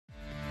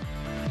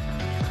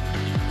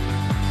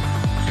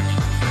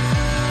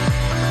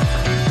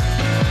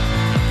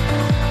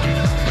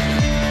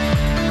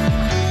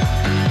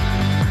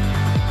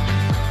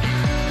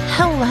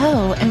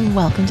Hello and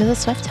welcome to the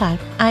Swift Talk.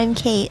 I'm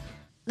Kate,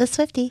 the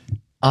Swiftie.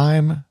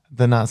 I'm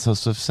the not so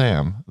swift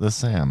Sam, the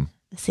Sam.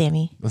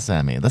 Sammy. The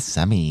Sammy. The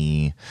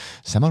Sammy.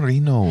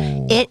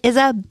 Samarino. It is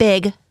a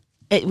big,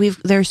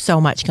 there's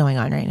so much going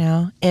on right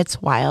now. It's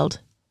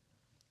wild.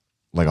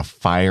 Like a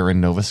fire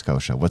in Nova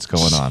Scotia. What's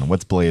going on?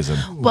 What's blazing?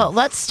 Well,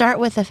 let's start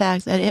with the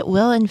fact that it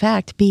will in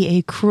fact be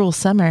a cruel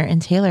summer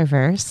in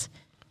Taylorverse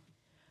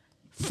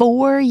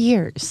 4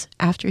 years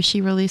after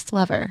she released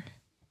Lover.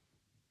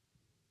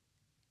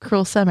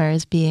 Cruel Summer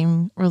is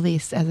being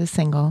released as a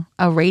single,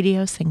 a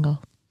radio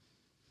single.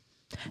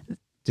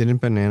 Didn't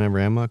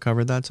Bananarama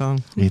cover that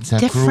song? It's a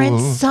Different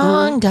cruel,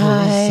 song,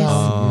 guys.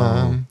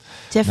 song.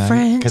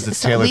 Different. Because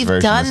it's Taylor's We've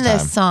version done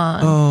this this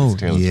time. song. Oh,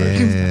 Taylor's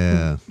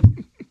yeah.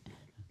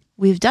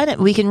 We've done it.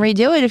 We can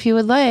redo it if you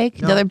would like.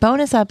 No. Another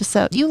bonus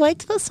episode. You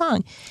liked the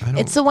song. I don't-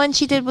 It's the one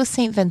she did with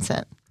St.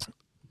 Vincent.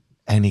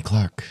 Annie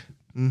Clark.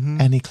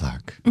 Annie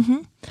Clark.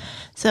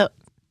 So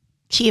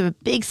she gave a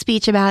big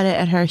speech about it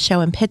at her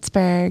show in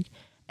Pittsburgh.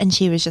 And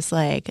she was just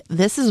like,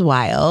 this is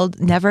wild.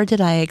 Never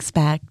did I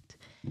expect.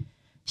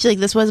 She's like,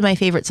 this was my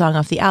favorite song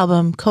off the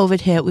album.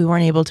 COVID hit. We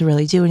weren't able to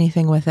really do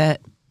anything with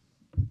it.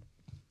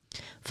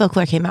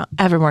 Folklore came out.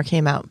 Evermore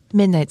came out.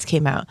 Midnights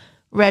came out.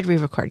 Red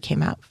re-record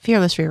came out.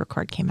 Fearless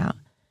re-record came out.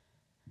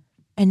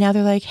 And now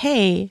they're like,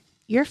 hey,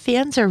 your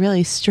fans are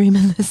really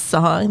streaming this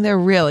song. They're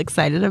real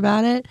excited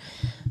about it.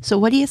 So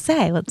what do you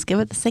say? Let's give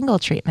it the single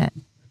treatment.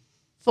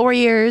 4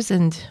 years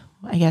and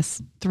I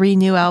guess 3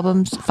 new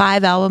albums,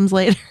 5 albums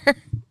later.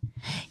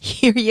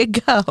 Here you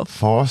go.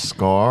 80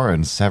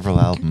 and several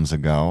albums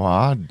ago,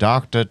 our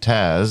Dr.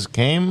 Taz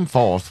came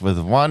forth with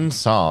one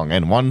song,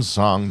 and one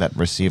song that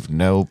received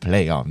no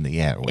play on the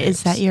airwaves.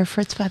 Is that your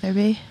Fritz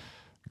Weatherby?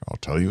 I'll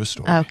tell you a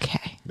story.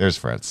 Okay. There's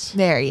Fritz.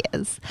 There he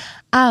is.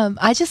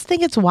 I just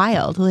think it's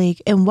wild. Like,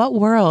 in what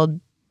world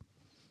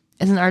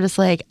is an artist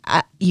like,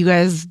 you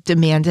guys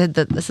demanded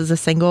that this is a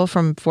single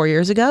from 4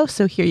 years ago,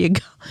 so here you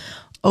go.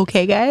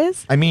 Okay,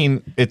 guys? I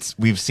mean,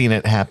 we've seen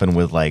it happen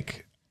with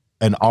like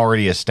an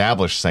already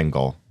established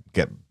single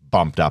get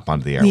bumped up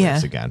onto the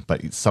airwaves again.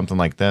 But something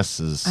like this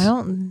is... A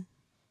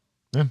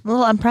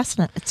little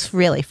unprecedented. It's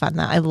really fun,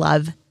 though. I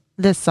love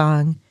this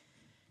song.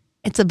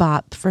 It's a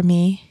bop for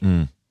me.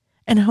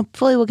 And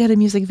hopefully we'll get a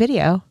music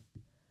video.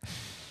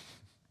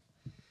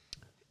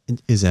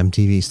 Is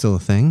MTV still a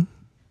thing?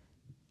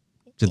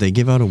 Did they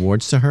give out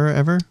awards to her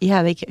ever?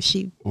 Yeah,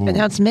 she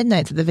announced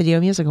Midnights at the Video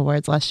Music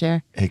Awards last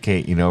year. Hey,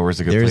 Kate, you know where's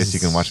a good place you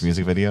can watch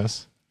music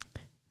videos?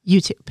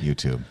 YouTube.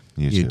 YouTube.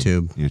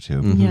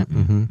 Yeah.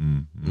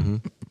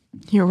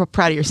 You're real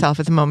proud of yourself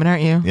at the moment,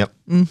 aren't you? Yep.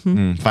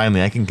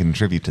 Finally, I can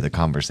contribute to the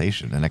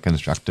conversation in a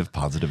constructive,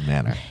 positive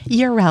manner.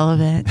 You're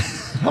relevant.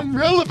 I'm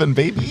relevant,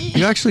 baby.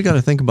 You actually got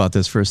to think about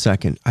this for a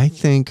second. I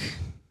think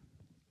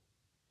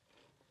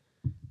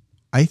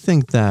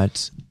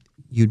that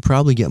you'd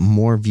probably get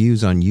more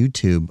views on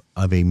YouTube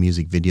of a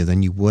music video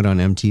than you would on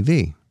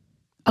MTV.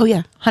 Oh,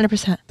 yeah.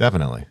 100%.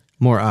 Definitely.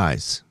 More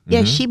eyes.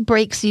 Yeah, she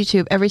breaks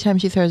YouTube every time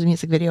she throws a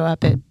music video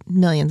up at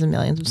millions and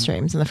millions of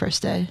streams in the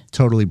first day.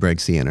 Totally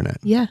breaks the internet.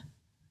 Yeah.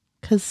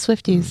 Because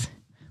Swifties,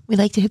 we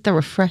like to hit the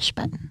refresh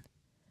button.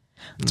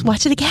 Let's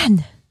watch it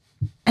again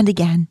and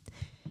again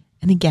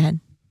and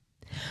again.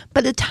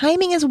 But the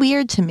timing is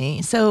weird to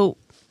me. So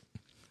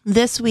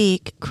this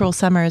week, Cruel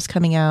Summer is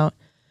coming out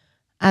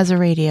as a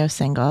radio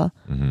single.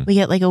 We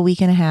get like a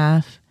week and a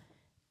half.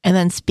 And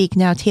then Speak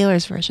Now,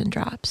 Taylor's version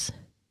drops.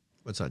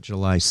 What's that,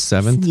 July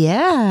 7th?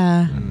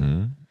 Yeah.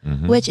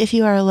 Which, if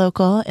you are a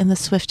local in the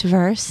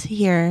Swiftverse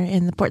here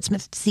in the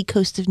Portsmouth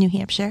seacoast of New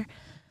Hampshire,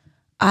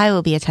 I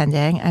will be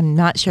attending. I'm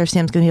not sure if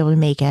Sam's going to be able to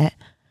make it.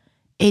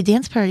 A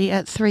dance party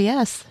at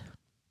 3S.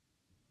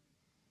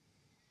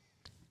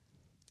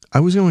 I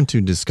was going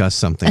to discuss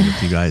something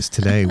with you guys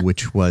today,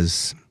 which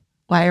was...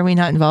 Why are we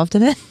not involved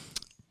in it?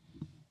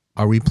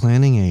 Are we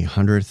planning a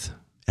 100th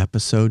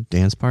episode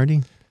dance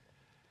party?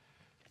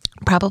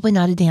 Probably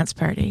not a dance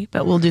party,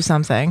 but we'll do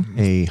something.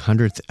 A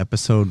 100th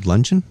episode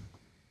luncheon?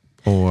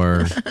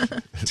 Or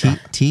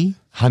tea?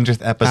 100th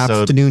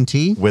episode. Afternoon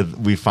tea?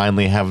 We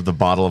finally have the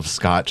bottle of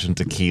scotch and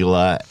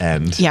tequila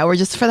and... Yeah, we're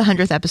just for the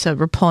 100th episode,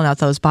 we're pulling out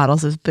those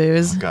bottles of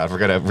booze. God, it's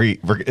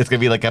going to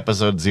be like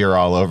episode 0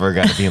 all over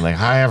again, being like,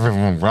 hi,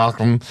 everyone,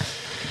 welcome.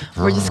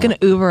 We're just going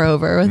to Uber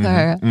over with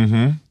our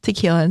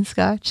tequila and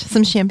scotch.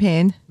 Some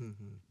champagne.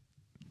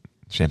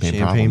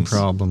 Champagne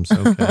problems.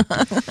 Okay.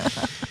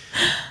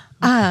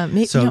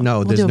 Maybe, So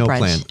we'll there's do a no brunch.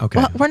 plan. Okay.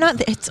 Well, we're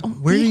not.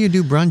 Where do you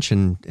do brunch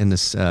in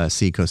this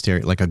seacoast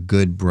area? Like a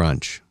good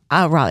brunch?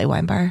 Raleigh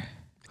Wine Bar.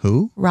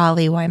 Who?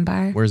 Raleigh Wine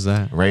Bar. Where's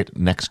that? Right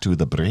next to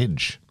the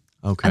bridge.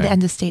 Okay. At the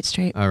end of State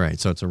Street. All right.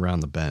 So it's around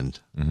the bend.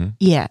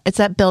 Yeah, it's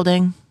that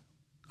building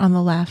on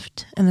the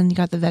left, and then you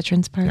got the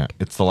Veterans Park. Yeah,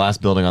 it's the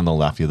last building on the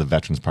left. You have the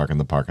Veterans Park in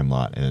the parking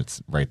lot, and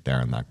it's right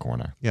there in that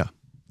corner. Yeah.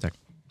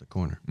 The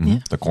corner. Yeah.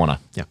 The corner.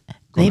 Yeah.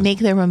 They make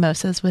their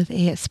mimosas with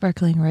a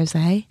sparkling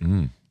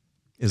rosé.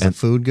 Is the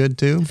food good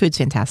too? The food's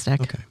fantastic.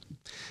 Okay.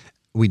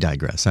 We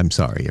digress. I'm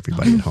sorry,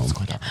 everybody at home.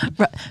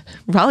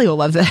 Raleigh will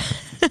love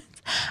that.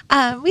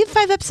 We have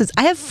 5 episodes.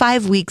 I have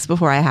 5 weeks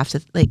before I have to,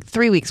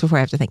 3 weeks before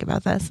I have to think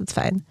about this. It's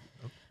fine.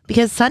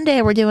 Because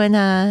Sunday we're doing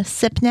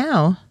Sip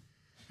Now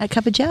at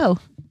Cup of Joe.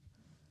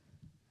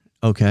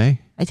 Okay.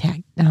 I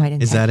tagged. No, I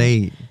didn't. Is that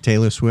a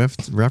Taylor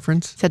Swift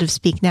reference? Instead of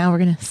speak now, we're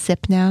going to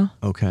sip now.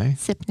 Okay.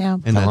 Sip now.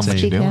 And that's what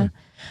speak you're doing. now.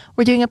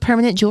 We're doing a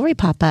permanent jewelry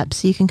pop-up,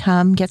 so you can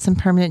come get some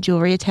permanent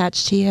jewelry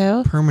attached to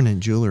you. Permanent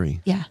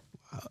jewelry. Yeah.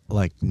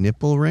 Like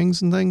nipple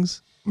rings and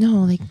things?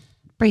 No, like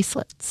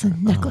bracelets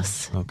and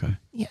necklace. Okay.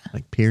 Yeah.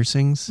 Like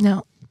piercings?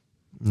 No,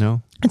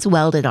 No? it's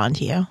welded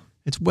onto you.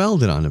 It's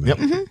welded onto me.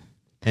 Yep.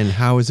 And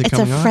how is it It's a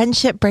coming off?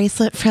 friendship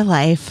bracelet for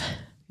life.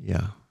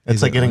 Yeah. It's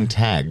Is like it getting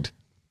tagged,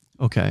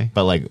 Okay.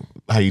 but like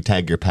how you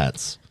tag your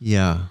pets.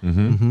 Yeah.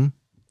 Mm-hmm.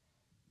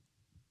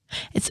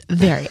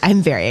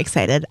 I'm very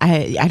excited.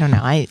 I don't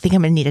know. I think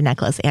I'm going to need a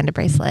necklace and a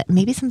bracelet.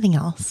 Maybe something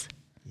else.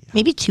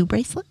 Maybe 2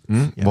 bracelets.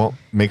 Yeah. Well,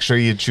 make sure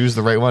you choose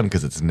the right one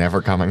because it's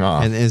never coming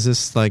off. And is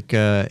this like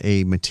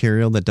a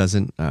material that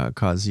doesn't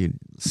cause your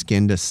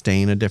skin to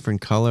stain a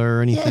different color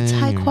or anything? Yeah, it's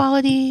high or-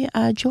 quality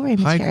jewelry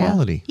High material.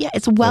 quality. Yeah,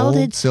 it's welded.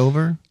 Gold,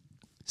 silver,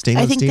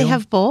 stainless I think steel? they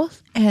have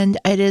both. And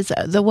it is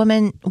the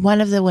woman,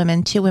 one of the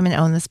women, 2 women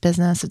own this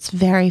business. It's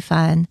very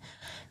fun.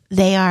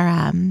 They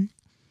are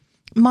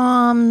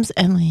moms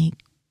and like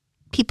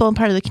people in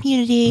part of the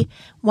community.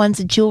 One's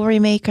a jewelry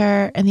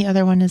maker and the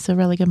other one is a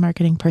really good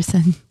marketing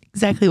person.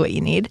 Exactly what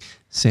you need.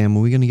 Sam, are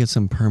we going to get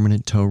some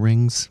permanent toe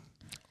rings?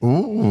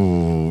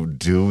 Ooh,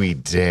 do we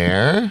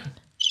dare?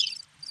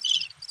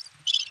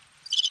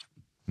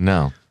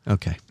 No.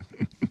 Okay.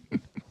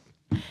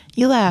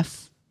 You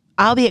laugh.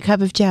 I'll be at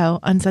Cup of Joe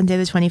on Sunday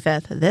the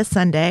 25th, this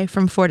Sunday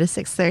from 4 to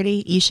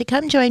 6:30. You should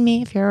come join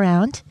me if you're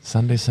around.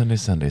 Sunday. Sip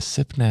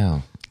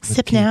now. With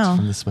Sip Kate now.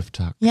 From the Swift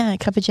Talk. Yeah,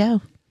 Cup of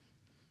Joe.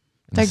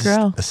 Their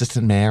girl.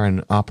 Assistant Mayor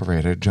and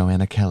Operator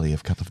Joanna Kelly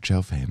of Cup of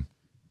Joe fame.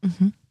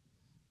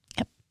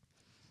 Yep.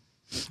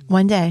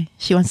 One day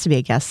she wants to be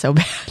a guest so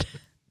bad.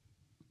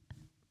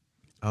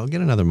 I'll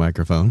get another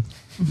microphone.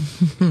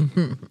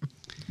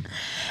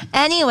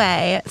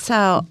 Anyway,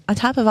 so on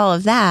top of all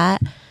of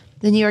that,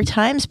 the New York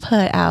Times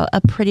put out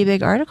a pretty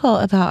big article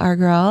about our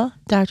girl,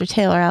 Dr.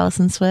 Taylor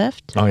Allison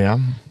Swift, Oh, yeah?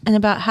 and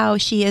about how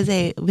she is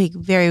a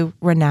very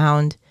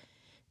renowned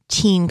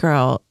teen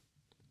girl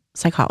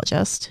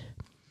psychologist,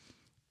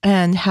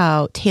 and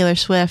how Taylor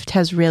Swift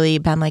has really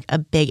been like a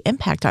big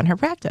impact on her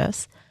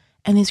practice.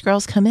 And these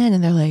girls come in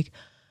and they're like,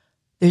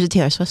 there's a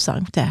Taylor Swift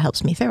song that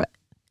helps me through it.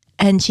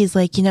 And she's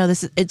like,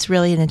 it's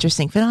really an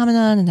interesting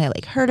phenomenon. And I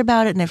like heard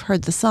about it and I've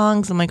heard the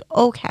songs. I'm like,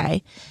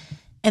 okay.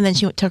 And then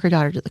she took her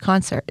daughter to the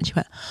concert and she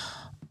went,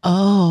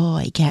 oh,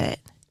 I get it.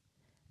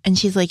 And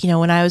she's like,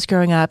 when I was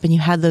growing up and you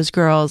had those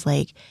girls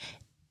like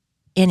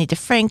Annie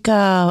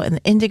DeFranco and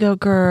the Indigo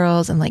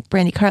Girls and like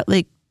Brandy Cart,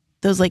 like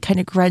those like kind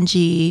of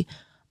grungy,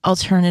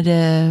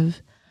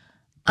 alternative,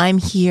 I'm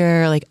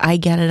here, like I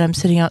get it. I'm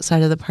sitting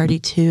outside of the party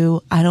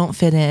too. I don't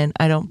fit in.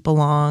 I don't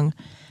belong.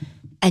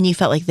 And you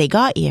felt like they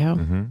got you.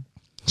 Mm-hmm.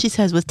 She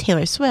says with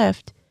Taylor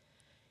Swift,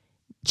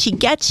 she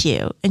gets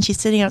you and she's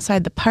sitting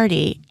outside the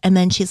party and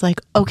then she's like,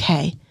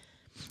 okay,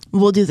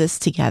 we'll do this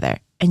together.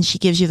 And she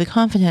gives you the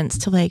confidence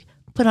to like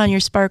put on your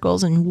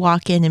sparkles and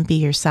walk in and be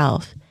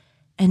yourself.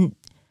 And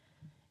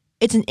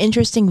it's an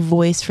interesting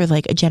voice for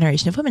like a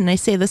generation of women. And I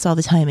say this all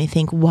the time. I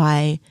think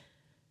why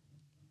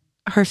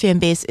her fan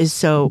base is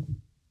so,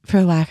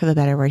 for lack of a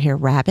better word here,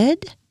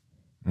 rabid,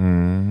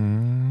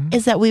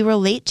 is that we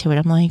relate to it.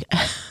 I'm like,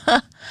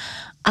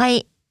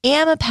 I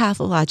am a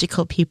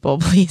pathological people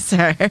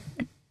pleaser.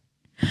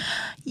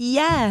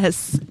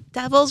 Yes.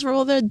 Devils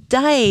roll their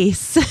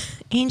dice.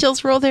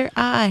 Angels roll their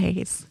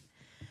eyes.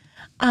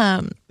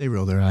 They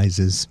roll their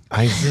eyes.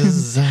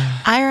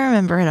 I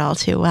remember it all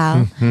too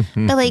well.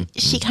 But like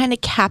she kind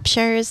of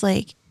captures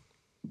like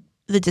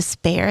the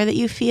despair that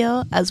you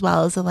feel as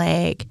well as the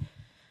like,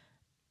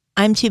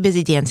 I'm too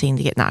busy dancing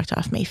to get knocked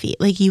off my feet.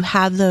 Like you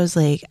have those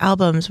like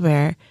albums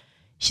where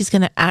she's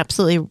going to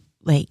absolutely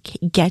like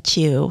get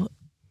you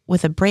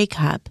with a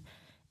breakup.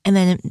 And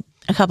then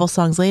a couple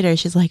songs later,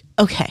 she's like,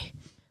 okay,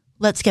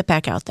 let's get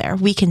back out there.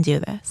 We can do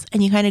this.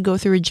 And you kind of go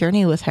through a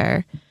journey with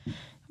her.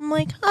 I'm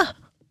like,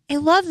 I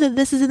love that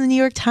this is in the New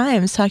York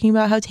Times talking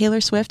about how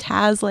Taylor Swift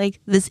has like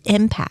this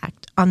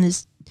impact on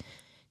this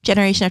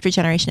generation after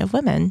generation of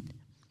women.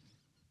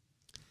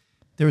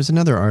 There was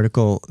another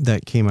article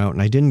that came out,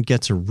 and I didn't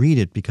get to read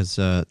it because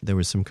there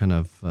was some kind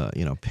of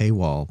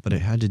paywall, but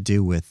it had to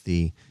do with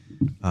the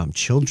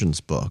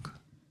children's book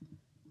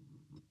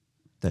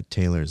that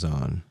Taylor's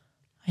on.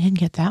 I didn't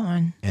get that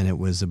one. And it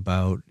was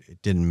about,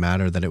 it didn't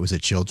matter that it was a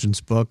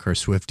children's book. Her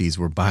Swifties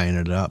were buying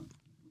it up.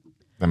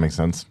 That makes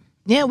sense.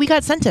 Yeah, we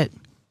got sent it.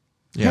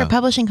 Yeah. Her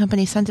publishing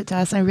company sent it to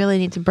us. I really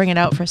need to bring it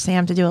out for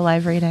Sam to do a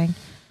live reading.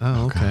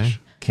 Oh, okay. Gosh.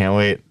 Can't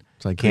wait.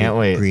 It's like Can't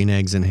wait. green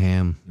eggs and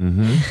ham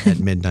at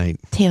midnight.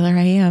 Taylor,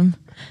 I am.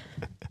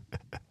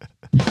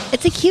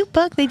 It's a cute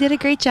book. They did a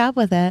great job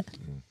with it.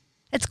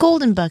 It's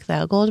Golden Book,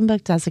 though. Golden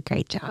Book does a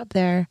great job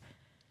there.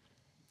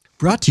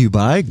 Brought to you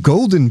by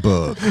Golden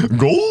Book.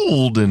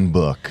 Golden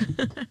Book.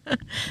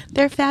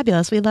 They're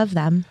fabulous. We love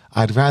them.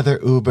 I'd rather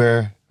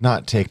Uber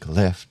not take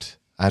Lyft.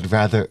 I'd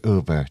rather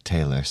Uber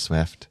Taylor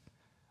Swift.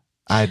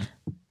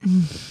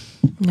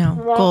 No,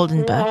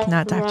 Golden Book,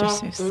 not Dr.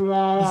 Seuss. Listen,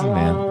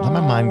 man, let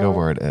my mind go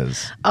where it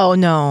is. Oh,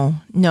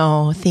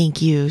 no,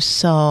 thank you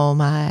so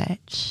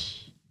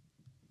much.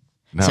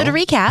 No? So to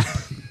recap,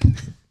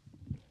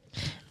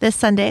 this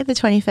Sunday, the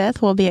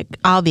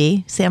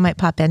 25th, Sam might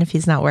pop in if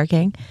he's not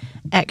working,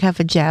 at Cuff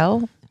of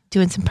Joe,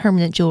 doing some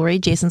permanent jewelry.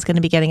 Jason's going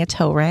to be getting a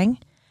toe ring.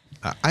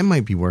 I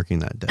might be working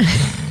that day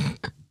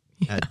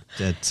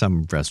at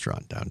some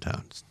restaurant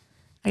downtown.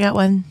 I got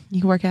one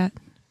you can work at.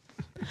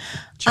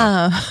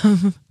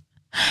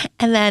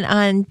 And then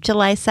on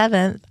July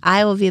 7th,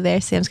 I will be there.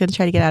 Sam's going to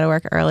try to get out of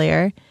work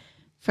earlier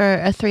for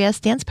a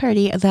 3S dance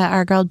party that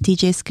our girl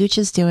DJ Scooch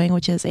is doing,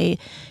 which is a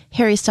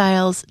Harry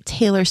Styles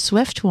Taylor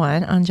Swift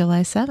one on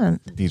July 7th.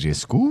 DJ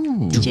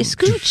Scooch. DJ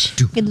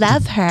Scooch. We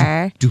love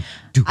her.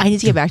 I need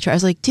to get back to her. I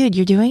was like, dude,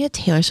 you're doing a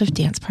Taylor Swift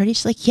dance party?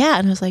 She's like, yeah.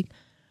 And I was like,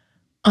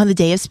 on the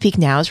day of Speak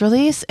Now's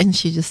release? And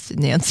she just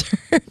didn't answer.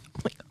 I'm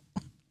like,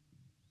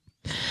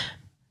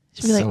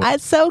 she'd be like,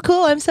 that's so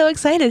cool. I'm so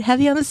excited.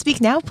 Have you on the Speak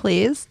Now,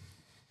 please.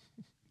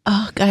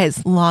 Oh,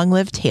 guys, long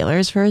live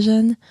Taylor's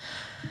version.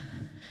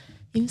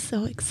 I'm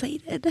so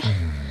excited.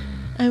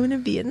 I'm going to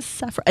be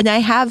insufferable. And I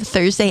have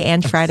Thursday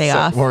and Friday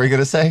off. What were you going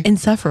to say?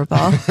 Insufferable.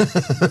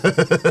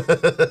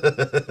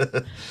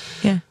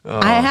 Yeah.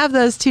 I have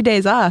those 2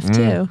 days off,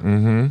 too.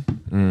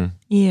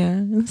 Yeah,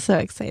 I'm so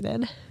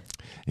excited.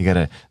 You got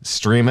to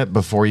stream it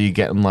before you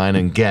get in line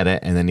and get it,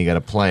 and then you got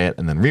to play it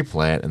and then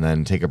replay it and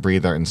then take a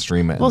breather and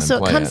stream it. Well, and then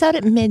so it comes out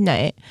at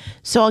midnight.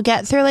 So I'll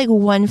get through like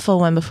one full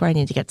one before I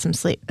need to get some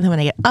sleep. And then when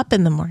I get up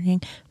in the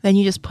morning, then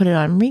you just put it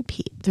on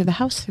repeat through the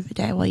house through the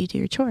day while you do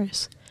your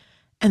chores.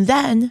 And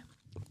then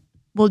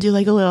we'll do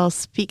like a little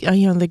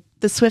the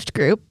Swift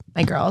group,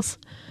 my girls.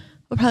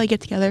 We'll probably get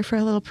together for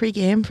a little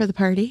pregame for the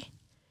party.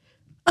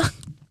 Oh,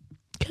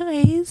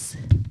 guys,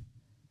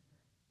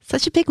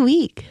 such a big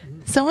week.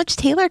 So much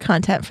Taylor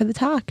content for the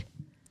talk.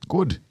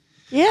 Good.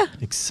 Yeah.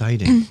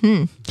 Exciting.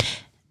 Mm-hmm.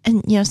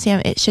 And,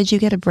 Sam, should you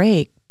get a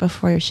break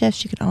before your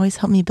shifts, you can always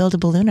help me build a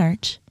balloon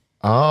arch.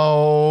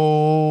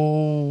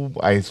 Oh,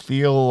 I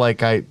feel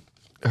like I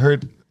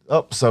heard.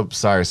 Oh, so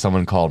sorry.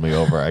 Someone called me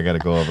over. I got to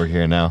go over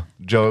here now.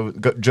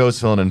 Joe's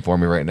filling in for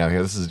me right now.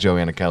 Here, this is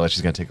Joanna Keller.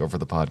 She's going to take over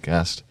the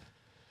podcast.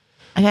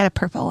 I got a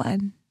purple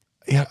one.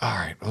 Yeah. All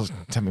right. Well,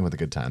 tell me with a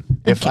good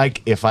time. If I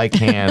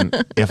can,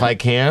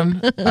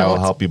 I will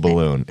help you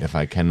balloon. If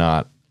I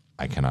cannot,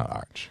 I cannot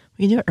arch.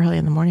 We can do it early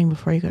in the morning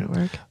before you go to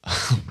work.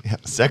 Yeah.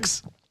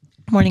 6.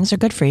 Mornings are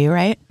good for you,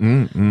 right?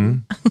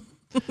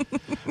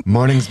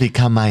 Mornings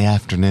become my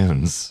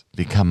afternoons,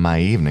 become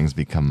my evenings,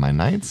 become my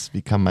nights,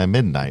 become my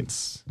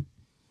midnights,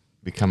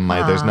 become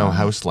my. There's no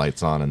house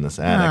lights on in this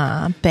attic.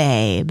 Aw,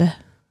 babe.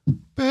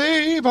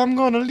 Babe, I'm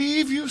gonna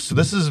leave you. So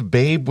this is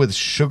Babe with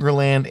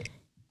Sugarland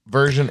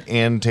version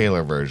and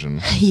Taylor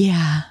version.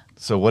 Yeah.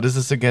 So what is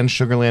this again?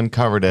 Sugarland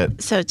covered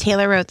it. So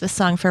Taylor wrote the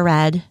song for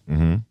Red.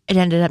 Mm-hmm. It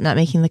ended up not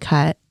making the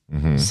cut.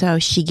 Mm-hmm. So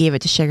she gave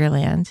it to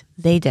Sugarland.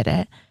 They did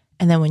it.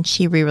 And then when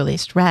she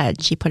re-released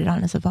Red, she put it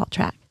on as a vault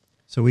track.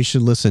 So we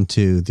should listen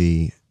to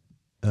the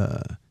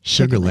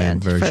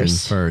Sugarland version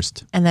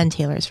first. And then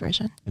Taylor's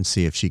version. And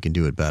see if she can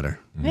do it better.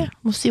 Yeah.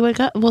 We'll see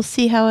we'll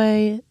see how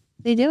they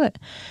do it.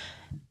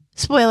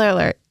 Spoiler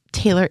alert,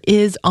 Taylor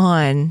is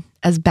on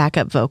as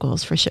backup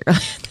vocals for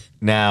Sugarland.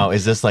 Now,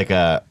 is this like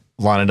a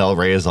Lana Del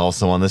Rey is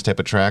also on this type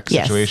of track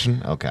situation?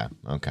 Yes. Okay.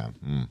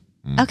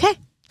 Okay.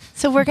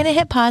 So we're going to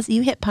hit pause.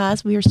 You hit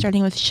pause. We are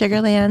starting with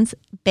Sugarland's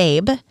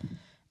Babe.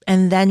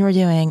 And then we're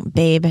doing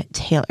Babe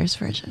Taylor's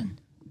version.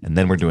 And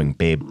then we're doing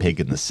Babe Pig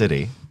in the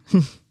City.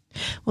 Well,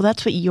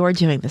 that's what you're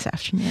doing this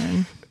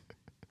afternoon.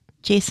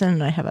 Jason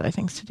and I have other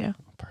things to do.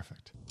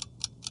 Perfect.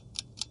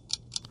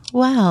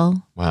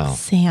 Well, Wow.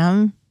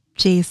 Sam,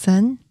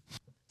 Jason,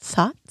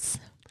 thoughts?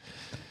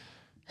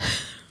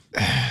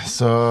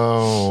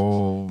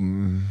 So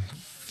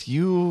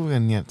few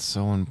and yet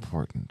so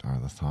important are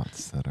the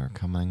thoughts that are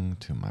coming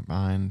to my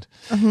mind.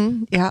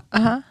 Mm-hmm. Yeah.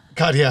 Uh-huh.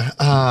 God, yeah.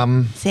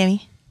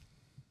 Sammy?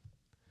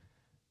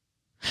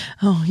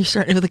 Oh, you're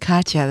starting with a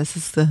Katya. This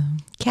is the...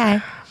 Okay.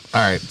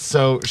 All right.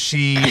 So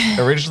she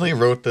originally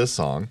wrote this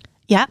song.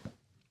 Yeah.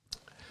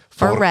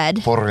 For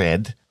Red. For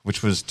Red,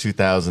 which was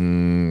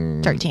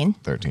 2013.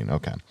 13.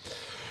 Okay.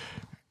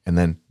 And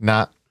then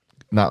not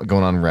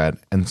going on Red.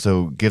 And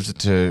so gives it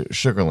to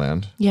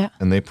Sugarland. Yeah.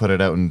 And they put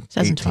it out in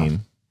 2012. 18.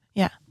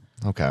 Yeah.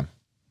 Okay.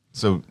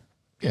 So,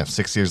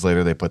 6 years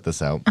later, they put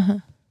this out. Uh-huh.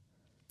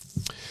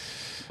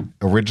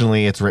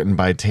 Originally, it's written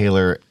by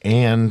Taylor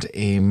and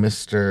a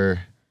Mr.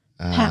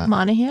 Pat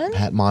Monahan.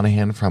 Pat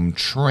Monahan from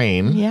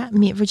Train. Yeah.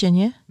 Meet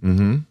Virginia.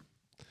 Mm-hmm.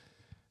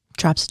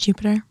 Drops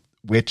Jupiter.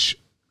 Which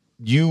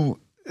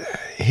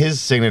his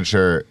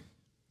signature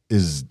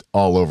is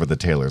all over the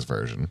Taylor's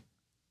version.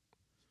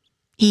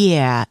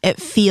 Yeah,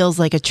 it feels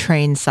like a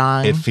Train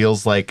song. It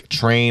feels like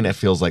Train. It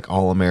feels like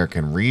All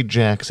American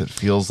Rejects. It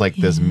feels like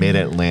this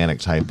mid-Atlantic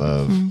type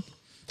of...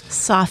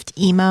 Soft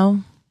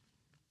emo.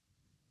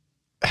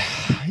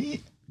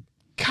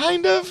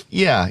 Kind of.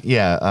 Yeah.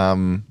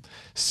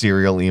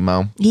 serial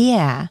emo.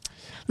 Yeah.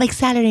 Like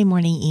Saturday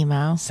morning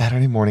emo.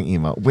 Saturday morning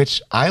emo,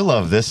 which I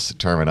love this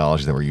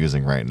terminology that we're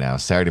using right now,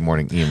 Saturday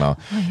morning emo,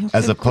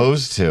 as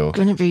opposed to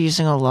Going to be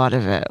using a lot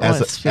of it.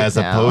 as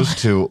opposed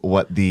to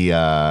what the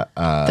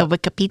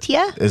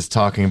Wikipedia is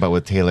talking about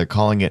with Taylor,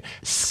 calling it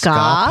ska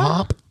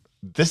pop.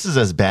 This is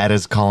as bad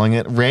as calling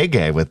it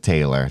reggae with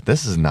Taylor.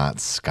 This is not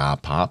ska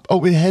pop.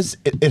 Oh, it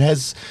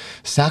has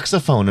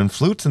saxophone and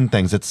flutes and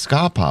things. It's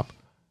ska pop.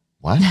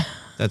 What?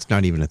 That's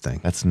not even a thing.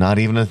 That's not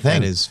even a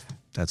thing.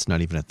 That's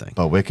not even a thing.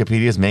 But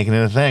Wikipedia is making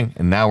it a thing,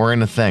 and now we're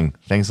in a thing.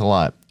 Thanks a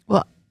lot.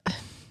 Well,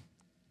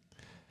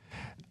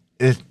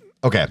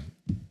 okay.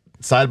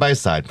 Side by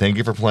side. Thank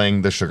you for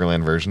playing the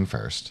Sugarland version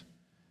first.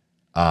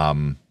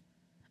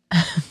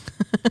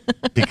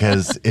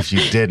 Because if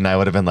you didn't, I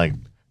would have been like,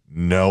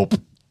 nope.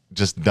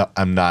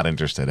 I'm not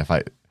interested.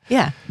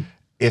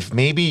 If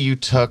maybe you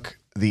took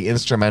the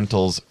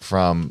instrumentals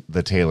from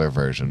the Taylor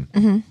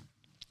version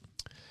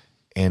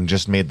and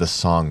just made the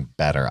song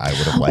better, I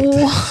would have liked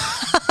it.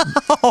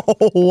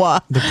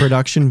 The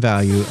production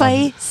value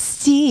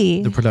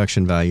feisty. The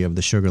production value of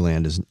the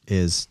Sugarland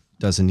is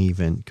doesn't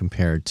even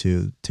compare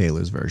to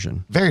Taylor's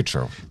version. Very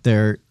true.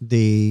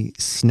 The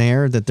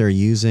snare that they're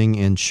using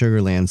in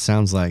Sugarland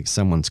sounds like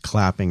someone's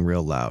clapping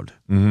real loud.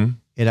 Mm-hmm.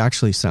 It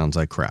actually sounds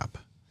like crap.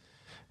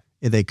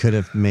 They could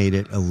have made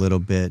it a little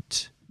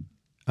bit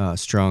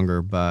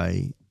stronger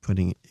by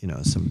putting,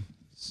 some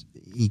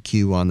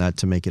EQ on that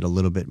to make it a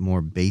little bit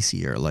more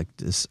bassier, like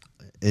this,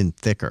 and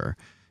thicker,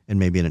 and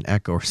maybe in an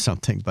echo or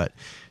something. But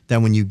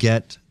then when you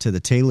get to the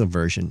Taylor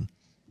version,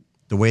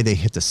 the way they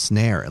hit the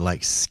snare, it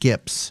like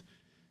skips,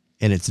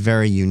 and it's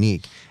very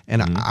unique.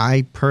 And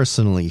I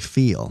personally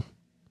feel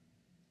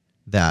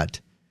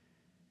that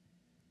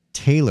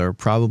Taylor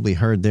probably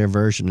heard their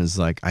version is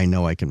like, I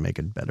know I can make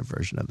a better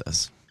version of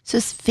this. So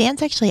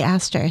fans actually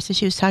asked her. So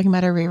she was talking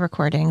about her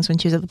re-recordings when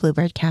she was at the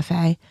Bluebird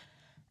Cafe.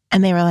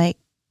 And they were like,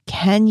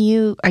 are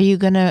you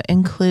going to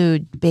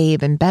include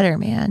Babe and Better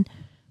Man,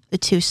 the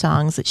two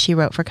songs that she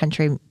wrote for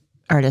country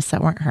artists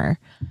that weren't her?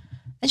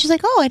 And she's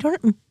like,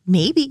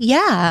 maybe.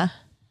 Yeah,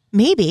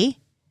 maybe.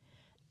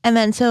 And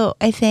then, so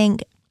I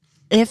think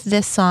if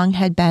this song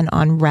had been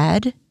on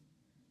Red,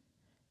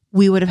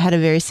 we would have had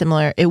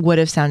it would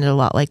have sounded a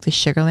lot like the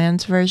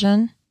Sugarlands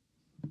version.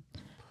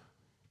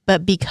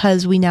 But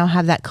because we now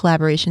have that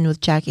collaboration with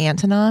Jack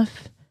Antonoff,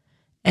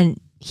 and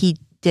he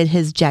did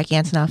his Jack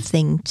Antonoff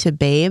thing to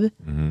Babe,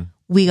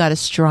 we got a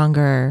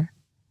stronger,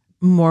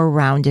 more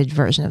rounded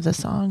version of the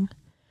song.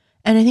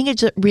 And I think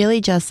it's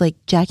really just like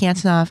Jack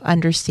Antonoff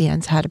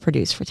understands how to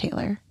produce for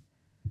Taylor.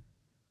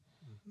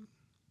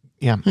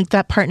 Yeah. Like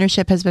that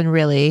partnership has been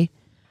really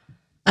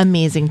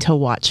amazing to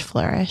watch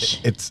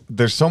flourish.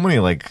 There's so many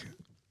like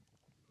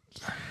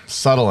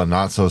subtle and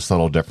not so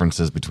subtle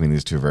differences between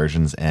these two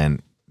versions,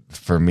 and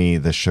for me,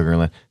 the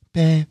Sugarland,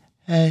 babe,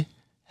 hey,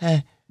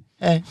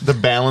 the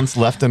balance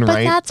left and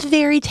right. But that's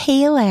very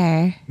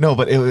Taylor. No,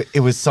 but it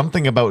was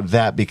something about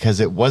that,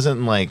 because it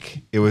wasn't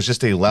like it was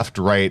just a left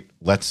right.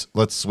 Let's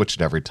switch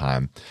it every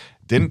time.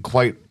 Didn't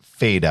quite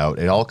fade out.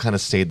 It all kind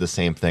of stayed the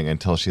same thing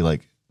until she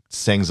like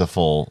sings a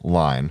full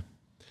line.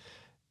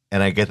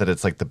 And I get that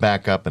it's like the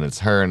backup and it's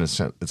her, and it's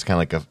kind of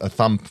like a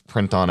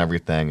thumbprint on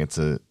everything. It's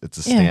a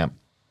stamp.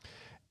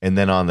 And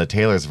then on the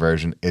Taylor's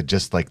version, it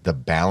just like the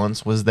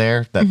balance was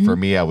there that for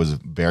me, I was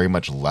very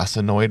much less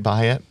annoyed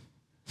by it,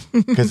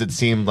 because it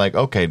seemed like,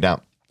 okay,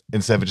 now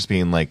instead of it just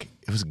being like,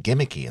 it was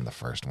gimmicky in the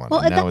first one. Well,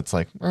 and now it's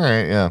like, all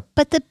right, yeah.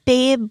 But the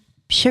Babe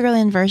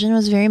Sugarland version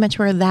was very much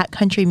where that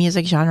country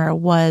music genre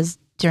was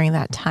during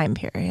that time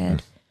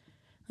period.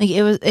 Like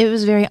it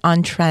was very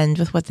on trend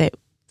with what they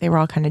were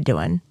all kind of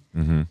doing.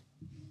 Mm-hmm.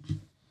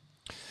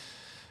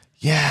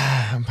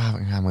 Yeah,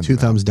 I'm with 2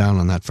 thumbs down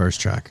on that first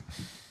track.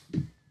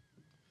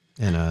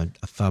 And a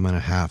thumb and a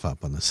half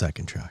up on the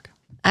second track.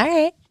 All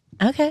right.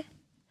 Okay.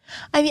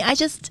 I mean,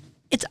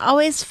 it's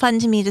always fun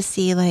to me to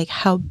see like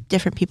how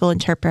different people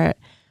interpret,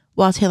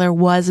 while Taylor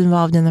was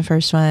involved in the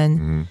first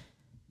one,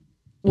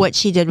 what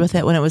she did with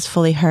it when it was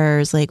fully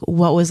hers. Like,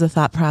 what was the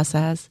thought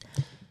process?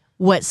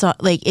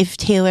 Like if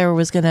Taylor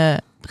was going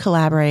to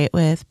collaborate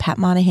with Pat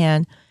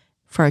Monahan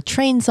for a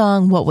train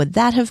song, what would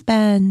that have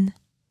been?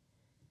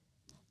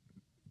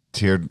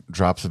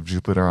 Teardrops of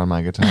Jupiter on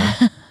my guitar.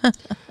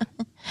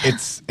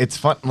 It's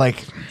fun.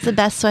 Like, it's the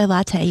best soy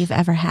latte you've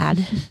ever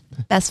had.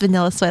 Best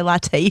vanilla soy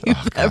latte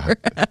you've ever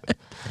had.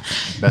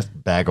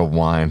 Best bag of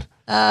wine.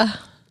 I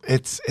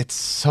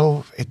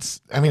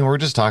mean, we're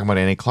just talking about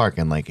Annie Clark,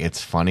 and like,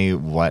 it's funny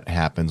what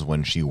happens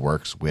when she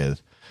works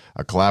with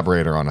a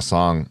collaborator on a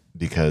song,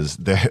 because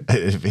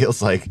it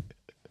feels like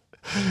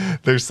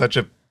there's such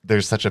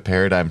a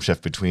paradigm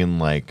shift between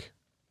like,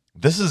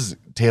 this is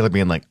Taylor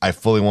being like, I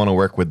fully want to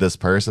work with this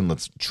person.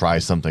 Let's try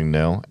something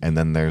new. And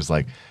then there's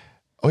like,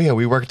 oh yeah,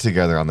 we worked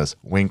together on this.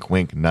 Wink,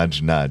 wink,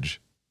 nudge, nudge.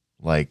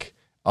 Like,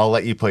 I'll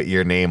let you put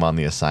your name on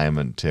the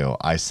assignment too.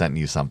 I sent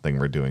you something.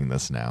 We're doing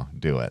this now.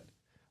 Do it.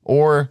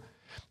 Or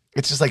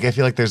it's just like, I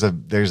feel like there's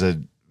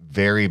a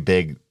very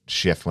big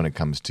shift when it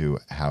comes to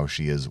how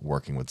she is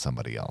working with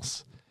somebody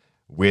else,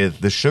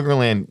 With the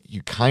Sugarland,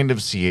 you kind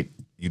of see it.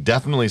 You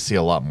definitely see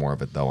a lot more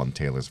of it, though, on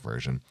Taylor's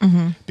version.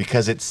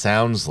 Because it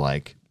sounds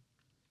like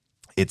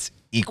it's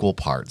equal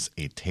parts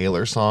a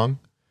Taylor song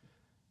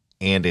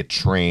and a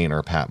Train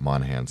or Pat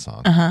Monahan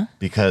song.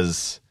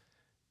 Because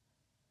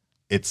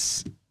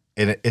it's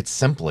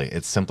simply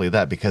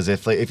that. Because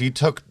if you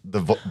took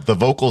the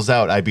vocals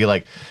out, I'd be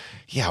like,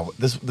 yeah,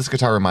 this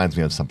guitar reminds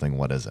me of something.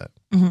 What is it?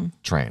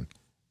 Train.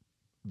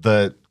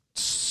 The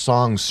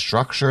song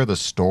structure, the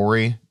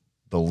story,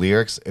 the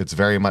lyrics, it's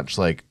very much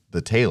like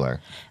the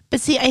Taylor. But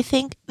see, I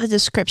think the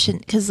description,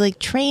 because like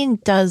Train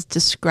does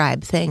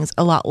describe things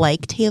a lot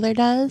like Taylor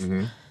does.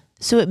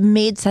 So it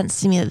made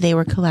sense to me that they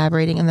were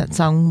collaborating and that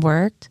song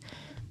worked.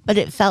 But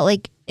it felt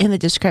like in the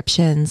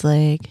descriptions,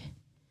 like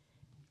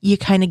you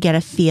kind of get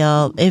a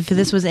feel. If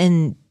this was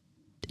in,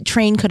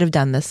 Train could have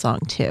done this song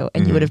too.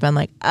 And you would have been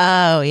like,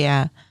 oh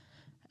yeah,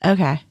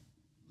 okay.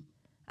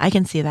 I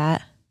can see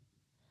that.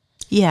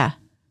 Yeah.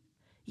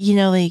 You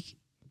know, like.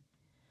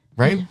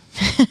 Right?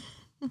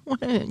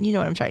 You know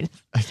what I'm trying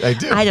to I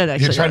do. I don't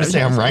actually. You're trying to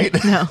say I'm right?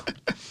 No.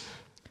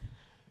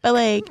 But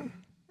like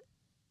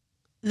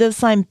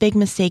this line, big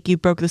mistake, you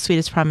broke the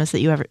sweetest promise that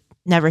you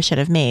never should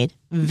have made.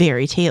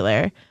 Very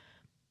Taylor.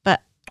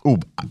 But ooh,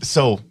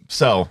 so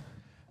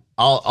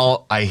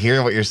I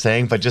hear what you're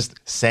saying, but just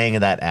saying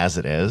that as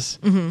it is,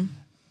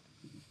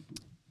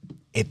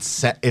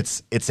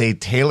 it's a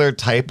Taylor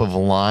type of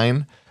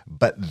line.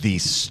 But the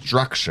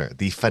structure,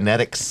 the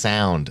phonetic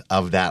sound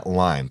of that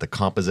line, the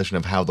composition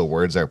of how the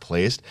words are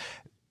placed,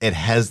 it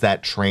has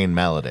that Train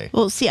melody.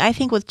 Well, see, I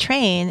think with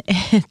Train,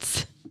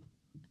 it's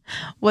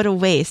what a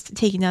waste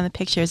taking down the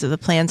pictures of the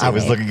plans. I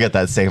was looking at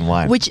that same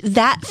line. Which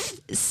that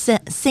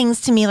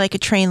sings to me like a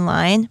Train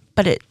line,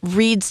 but it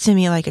reads to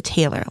me like a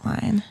Taylor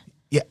line.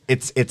 Yeah,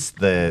 if it's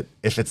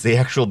the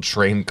actual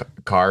train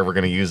car we're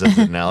going to use as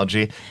an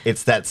analogy,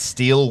 it's that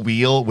steel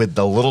wheel with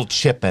the little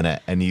chip in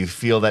it, and you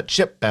feel that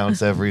chip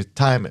bounce every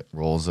time it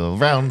rolls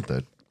around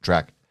the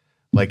track.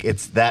 Like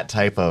it's that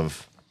type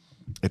of.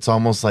 It's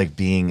almost like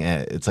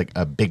it's like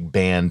a big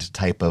band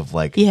type of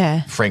like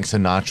Frank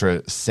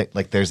Sinatra.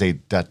 Like there's a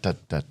da da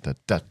da da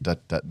da da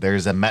da.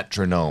 There's a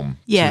metronome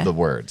to the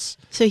words.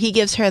 So he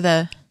gives her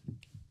the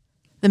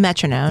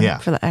metronome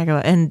for the echo,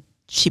 and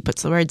she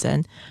puts the words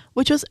in.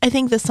 Which was, I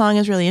think the song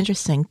is really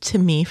interesting to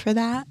me for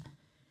that.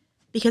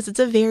 Because it's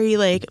a very,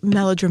 like,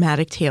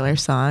 melodramatic Taylor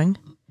song.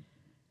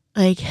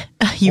 Like,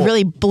 you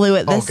really blew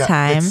it this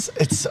time.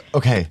 It's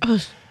okay.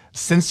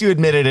 Since you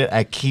admitted it,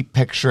 I keep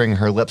picturing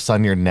her lips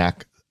on your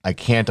neck. I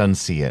can't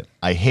unsee it.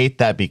 I hate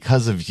that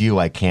because of you,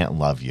 I can't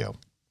love you.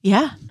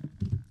 Yeah.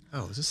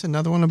 Oh, is this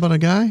another one about a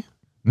guy?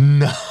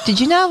 No. Did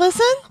you not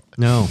listen?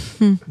 No.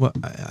 Well,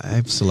 I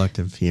have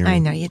selective hearing. I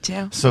know you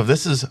do. So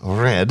this is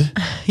Red.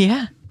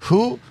 Yeah.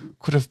 Who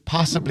could have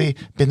possibly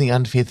been the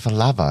unfaithful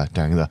lover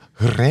during the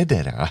Red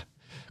era?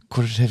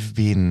 Could it have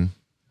been...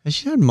 Has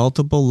she had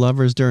multiple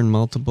lovers during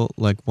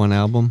one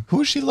album? Who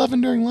was she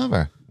loving during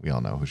Lover? We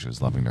all know who she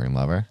was loving during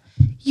Lover.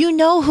 You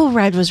know who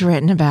Red was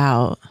written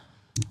about.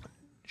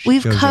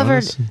 We've Joe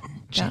covered...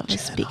 Jonas? That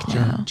was Speak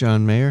Now.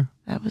 John Mayer?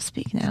 That was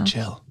Speak Now.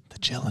 The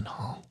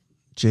Gyllenhaal.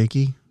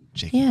 Jakey?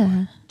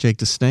 Yeah. Jake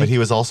the Snake? But he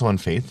was also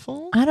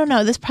unfaithful? I don't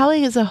know. This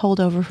probably is a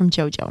holdover from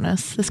Joe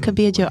Jonas. This could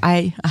be a Joe.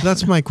 So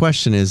that's my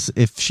question is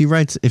if she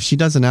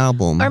does an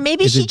album. Or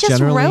maybe she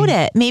just wrote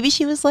it. Maybe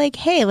she was like,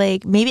 hey,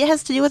 like maybe it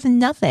has to do with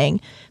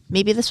nothing.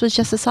 Maybe this was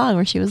just a song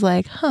where she was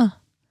like,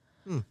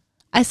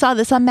 I saw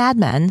this on Mad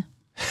Men.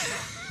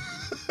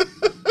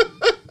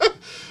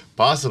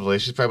 Possibly.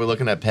 She's probably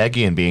looking at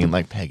Peggy and being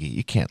like, Peggy,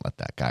 you can't let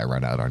that guy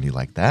run out on you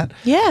like that.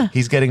 Yeah.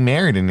 He's getting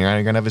married and you're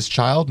going to have his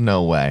child?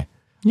 No way.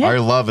 Yeah.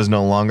 Our love is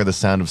no longer the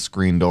sound of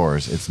screen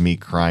doors. It's me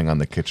crying on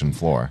the kitchen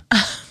floor.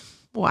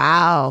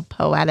 Wow.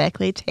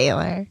 Poetically,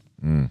 Taylor.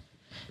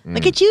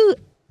 Look at you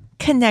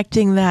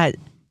connecting that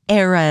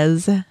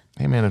eras.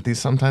 Hey, man,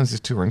 sometimes these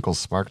two wrinkles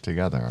spark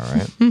together, all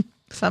right?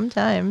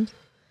 Sometimes.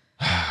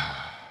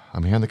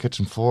 I'm here on the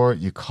kitchen floor.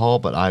 You call,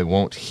 but I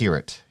won't hear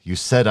it. You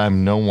said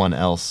I'm no one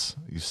else.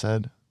 You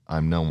said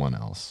I'm no one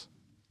else.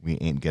 We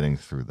ain't getting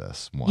through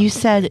this. You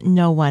said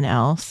no one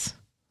else.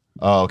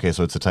 Oh, okay.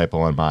 So it's a typo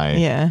on my...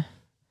 Yeah.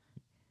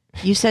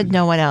 You said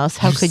no one else.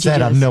 How could you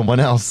said I'm no one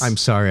else. I'm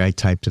sorry, I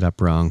typed it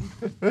up wrong.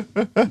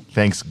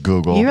 Thanks,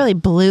 Google. You really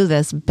blew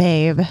this,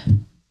 babe.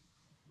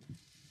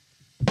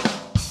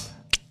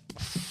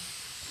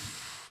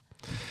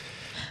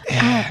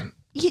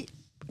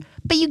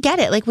 But you get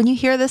it. Like when you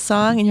hear this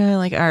song and you're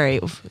like, all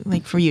right,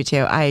 like for you too,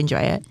 I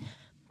enjoy it.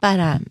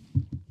 But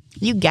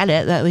you get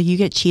it that like you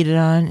get cheated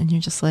on and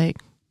you're just like,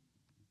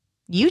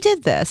 you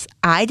did this.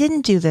 I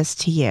didn't do this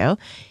to you.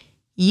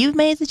 You've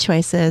made the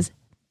choices.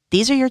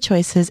 These are your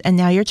choices. And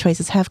now your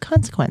choices have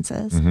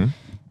consequences. Mm-hmm.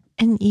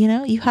 And, you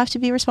know, you have to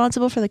be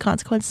responsible for the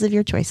consequences of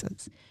your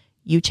choices.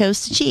 You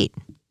chose to cheat.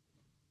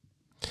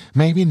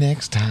 Maybe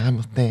next time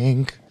I'll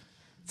think.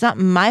 It's not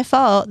my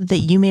fault that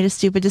you made a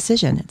stupid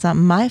decision. It's not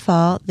my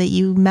fault that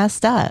you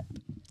messed up.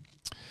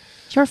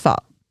 It's your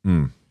fault.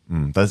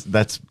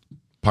 That's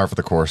par for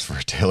the course for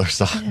a Taylor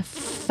song.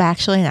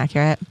 Factually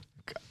inaccurate.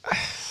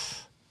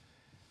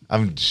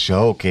 I'm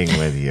joking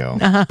with you,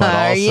 but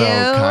also you?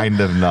 kind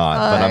of not.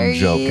 But I'm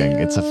joking.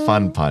 It's a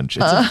fun punch.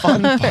 It's a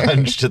fun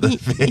punch to the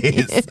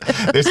face.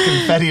 There's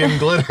confetti and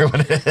glitter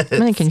when it hits. I'm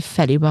gonna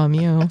confetti bomb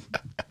you.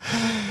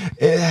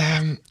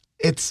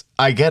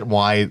 I get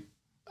why.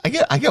 I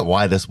get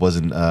why this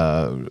wasn't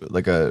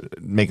like a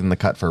making the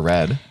cut for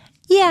Red.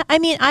 Yeah, I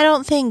mean, I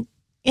don't think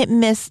it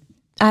missed.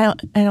 I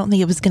don't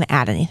think it was going to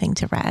add anything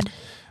to Red.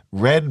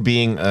 Red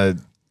being a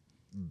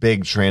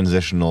big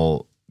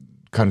transitional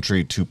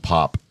country to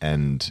pop,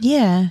 and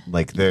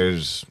like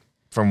there's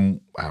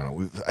from I don't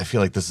know. I feel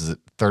like this is a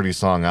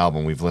 30-song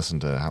album. We've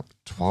listened to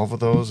 12 of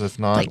those, if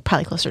not Like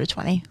probably closer to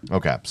 20.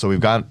 Okay, so we've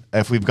gone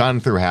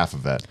through half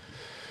of it.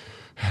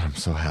 I'm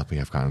so happy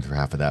I've gone through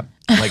half of that.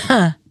 Like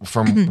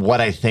from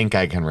what I think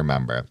I can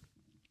remember,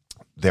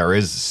 there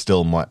is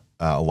still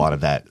a lot of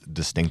that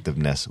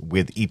distinctiveness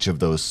with each of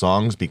those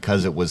songs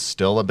because it was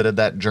still a bit of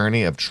that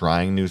journey of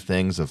trying new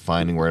things, of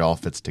finding where it all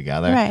fits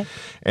together. Right.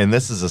 And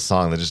this is a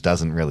song that just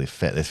doesn't really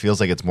fit. It feels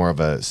like it's more of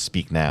a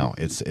speak now.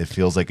 It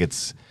feels like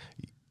it's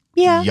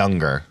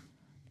younger.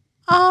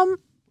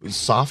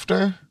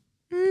 Softer?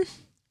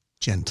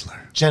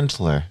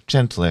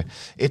 Gentler.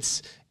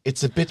 It's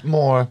a bit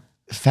more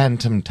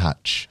phantom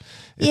touch.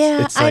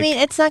 It's I mean,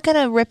 it's not going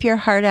to rip your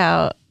heart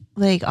out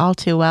like All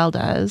Too Well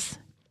does.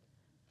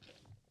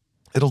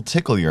 It'll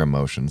tickle your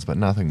emotions, but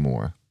nothing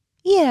more.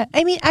 Yeah,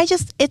 I mean,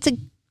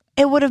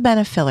 it would have been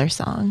a filler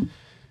song.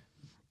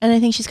 And I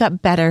think she's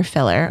got better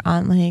filler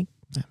on like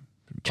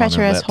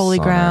Treacherous, Lips, Holy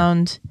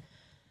Ground.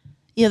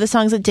 You know, the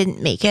songs that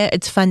didn't make it.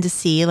 It's fun to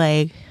see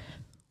like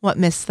what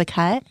missed the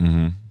cut.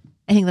 Mm-hmm.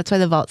 I think that's why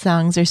the vault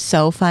songs are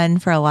so fun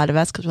for a lot of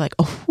us because we're like,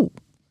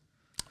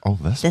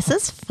 this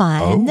is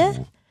fun.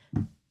 Oh.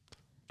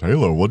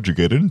 Taylor, what'd you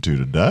get into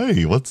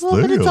today? What's this?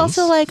 But it's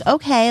also like,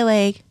 okay,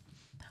 like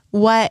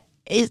what?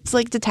 It's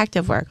like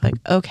detective work. Like,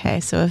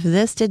 okay, so if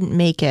this didn't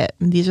make it,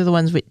 these are the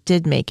ones that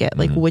did make it.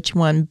 Like, which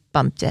one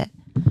bumped it?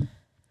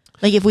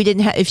 Like, if we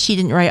didn't if she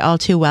didn't write All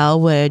Too Well,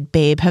 would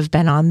Babe have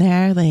been on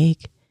there?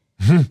 Like,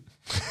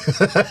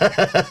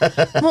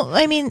 well,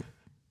 I mean,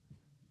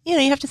 you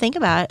know, you have to think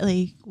about it.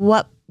 Like,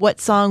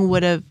 what song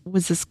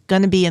was this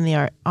going to be on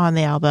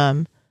the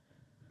album?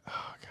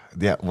 Oh,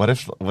 God. Yeah. What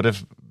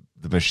if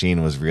the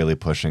Machine was really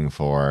pushing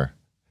for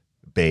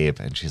Babe,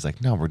 and she's like,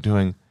 no, we're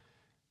doing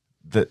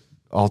the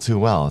All Too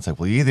Well. It's like,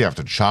 well, you either have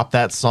to chop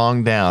that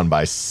song down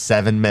by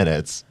 7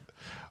 minutes,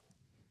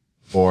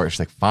 or she's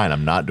like, fine,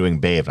 I'm not doing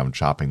Babe, I'm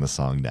chopping the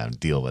song down.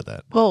 Deal with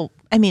it. Well,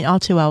 I mean, All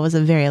Too Well was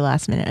a very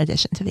last minute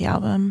addition to the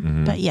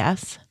album, but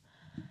yes.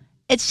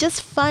 It's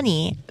just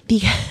funny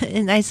because,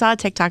 and I saw a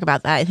TikTok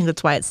about that. I think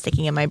that's why it's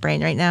sticking in my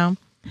brain right now.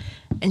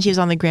 And she was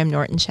on the Graham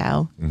Norton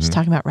show. She's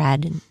talking about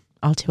Red and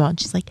All Too Well. And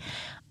she's like,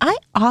 I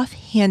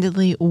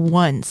offhandedly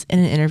once in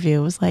an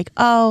interview was like,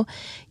 oh,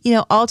 you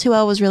know, All Too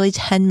Well was really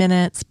 10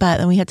 minutes, but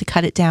then we had to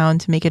cut it down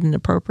to make it an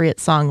appropriate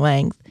song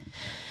length.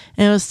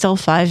 And it was still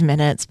 5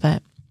 minutes,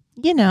 but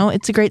you know,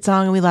 it's a great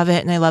song and we love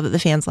it. And I love that the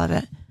fans love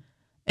it.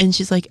 And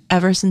she's like,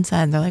 ever since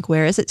then, they're like,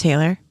 where is it,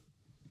 Taylor?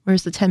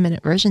 Where's the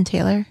 10-minute version,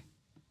 Taylor?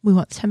 We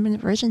want the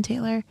 10-minute version,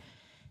 Taylor.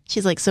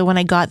 She's like, so when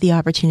I got the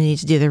opportunity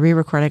to do the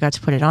re-record, I got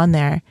to put it on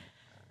there.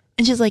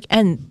 And she's like,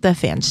 and the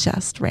fans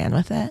just ran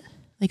with it.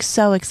 Like,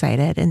 so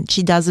excited. And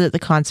she does it at the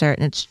concert,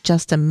 and it's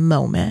just a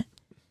moment.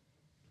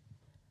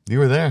 You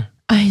were there.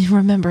 I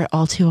remember it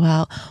all too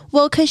well.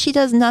 Well, because she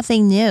does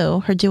Nothing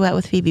New, her duet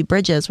with Phoebe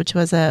Bridgers, which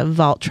was a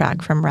vault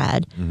track from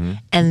Red.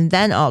 And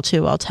then All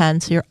Too Well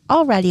 10. So you're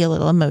already a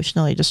little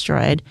emotionally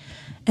destroyed.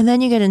 And then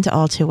you get into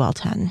All Too Well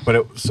 10.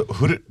 But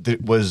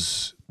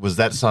was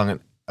that song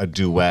a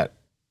duet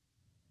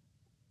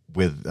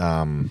with,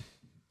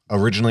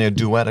 originally a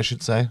duet, I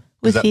should say?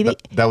 With Phoebe?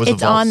 That was a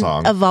vault song. It's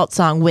on a vault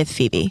song with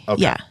Phoebe.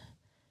 Okay. Yeah.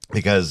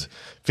 Because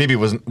Phoebe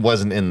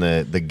wasn't in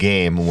the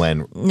game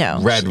when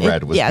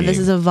Red was. Yeah, this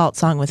is a vault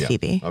song with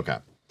Phoebe. Okay.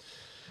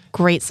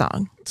 Great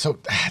song. So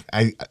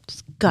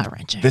Gut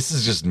wrenching. This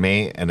is just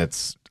me, and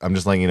I'm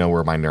just letting you know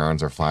where my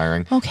neurons are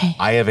firing. Okay.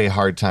 I have a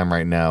hard time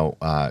right now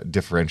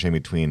differentiating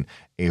between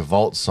a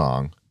vault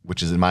song,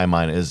 which is in my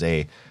mind is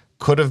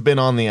could have been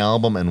on the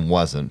album and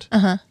wasn't,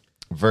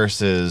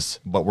 versus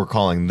what we're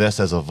calling this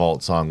as a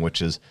vault song,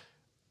 which is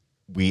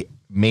we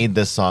made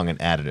this song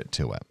and added it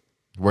to it.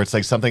 Where it's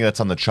like something that's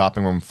on the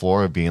chopping room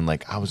floor of being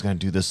like, I was going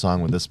to do this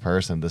song with this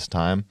person this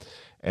time.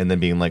 And then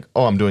being like,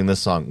 oh, I'm doing this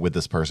song with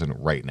this person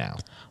right now.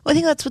 Well, I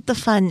think that's what the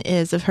fun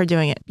is of her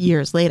doing it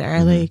years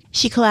later. Like,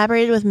 she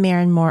collaborated with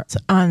Maren Morris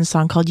on a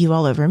song called You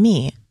All Over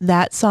Me.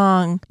 That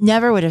song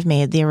never would have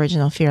made the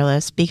original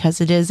Fearless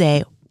because it is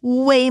a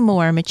way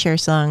more mature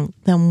song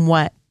than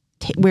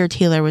where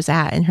Taylor was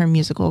at in her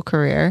musical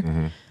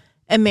career.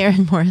 And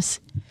Maren Morris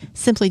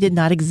simply did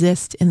not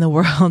exist in the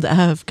world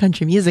of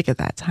country music at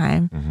that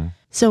time.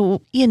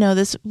 So, you know,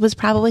 this was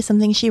probably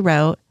something she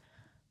wrote.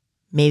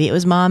 Maybe it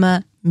was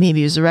Mama.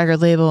 Maybe it was the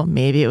record label.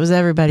 Maybe it was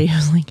everybody who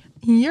was like,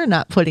 you're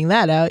not putting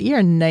that out.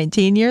 You're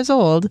 19 years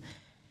old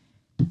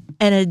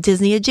and a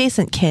Disney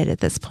adjacent kid at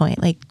this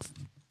point. Like,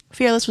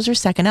 Fearless was her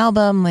second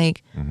album.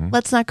 Like,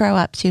 let's not grow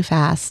up too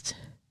fast.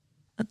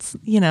 Let's,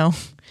 you know,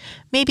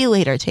 maybe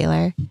later,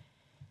 Taylor.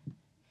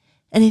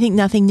 And I think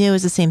Nothing New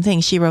is the same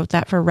thing. She wrote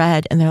that for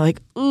Red, and they're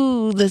like,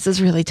 ooh, this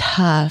is really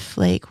tough.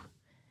 Like,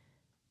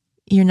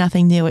 you're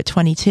nothing new at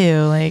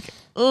 22. Like,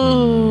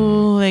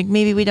 ooh, like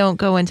maybe we don't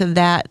go into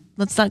that.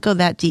 Let's not go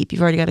that deep.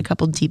 You've already got a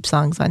couple deep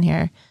songs on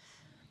here.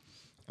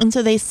 And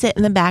so they sit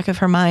in the back of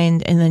her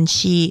mind, and then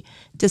she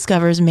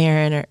discovers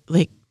Marin or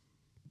like,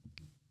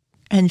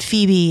 and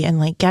Phoebe, and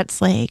like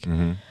gets like,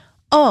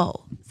 oh,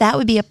 that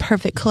would be a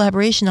perfect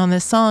collaboration on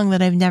this song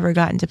that I've never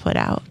gotten to put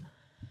out.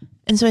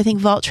 And so I think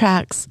vault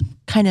tracks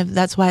kind of,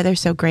 that's why they're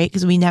so great,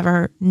 because we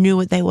never knew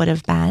what they would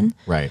have been.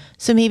 Right.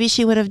 So maybe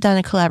she would have done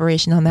a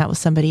collaboration on that with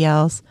somebody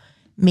else.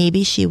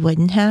 Maybe she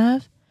wouldn't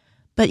have.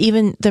 But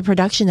even the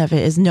production of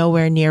it is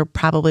nowhere near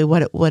probably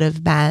what it would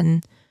have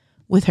been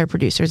with her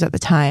producers at the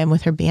time,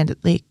 with her band,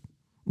 like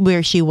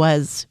where she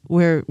was,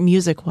 where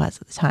music was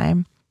at the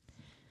time.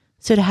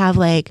 So to have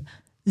like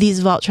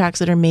these vault tracks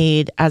that are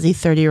made as a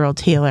 30-year-old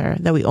Taylor,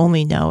 that we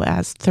only know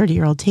as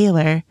 30-year-old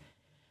Taylor,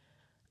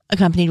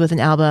 accompanied with an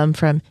album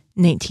from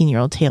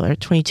 19-year-old Taylor,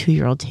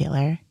 22-year-old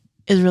Taylor,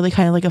 is really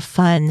kind of like a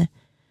fun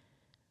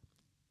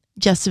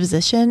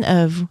juxtaposition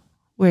of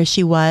where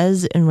she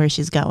was and where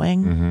she's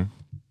going.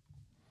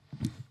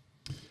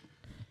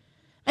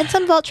 And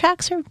some vault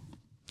tracks are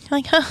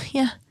like, oh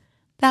yeah,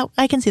 that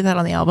I can see that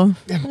on the album.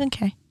 Yeah.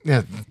 Okay.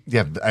 Yeah.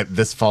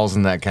 This falls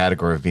in that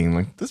category of being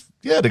like this.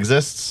 Yeah, it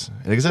exists.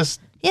 It exists.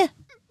 Yeah.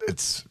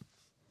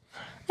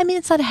 I mean,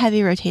 it's not a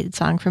heavy rotated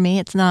song for me.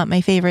 It's not my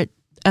favorite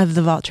of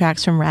the vault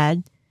tracks from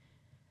Red.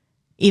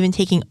 Even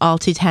taking all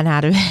 210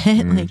 out of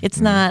it, like it's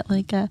not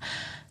like a.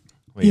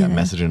 Well, you got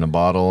Message in a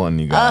Bottle, and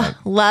you got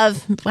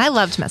I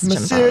loved Message in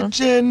a Bottle.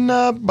 Message in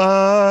a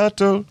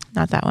Bottle.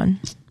 Not that one.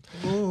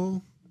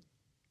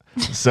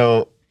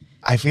 So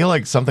I feel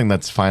like something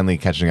that's finally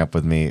catching up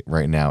with me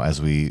right now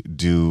as we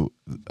do.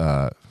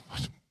 What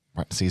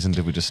season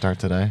did we just start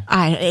today?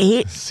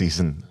 8.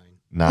 Season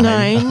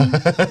 9.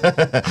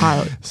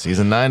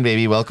 Season 9,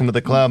 baby. Welcome to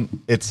the club.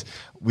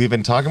 We've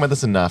been talking about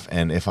this enough,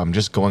 and if I'm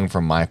just going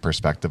from my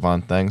perspective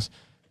on things,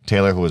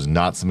 Taylor, who was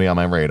not somebody on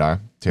my radar,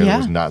 Taylor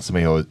was not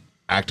somebody who was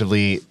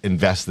actively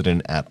invested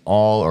in at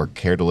all or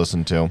cared to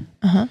listen to,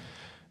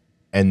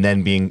 and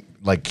then being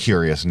like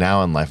curious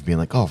now in life, being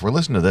like, oh, if we're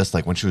listening to this,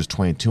 like when she was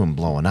 22 and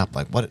blowing up,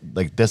 like what,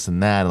 like this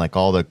and that, and like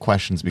all the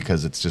questions,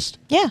 because it's just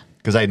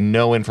because I had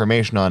no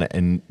information on it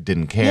and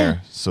didn't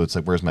care, so it's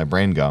like, where's my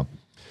brain go?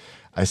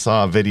 I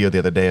saw a video the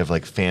other day of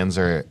like fans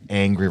are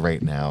angry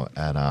right now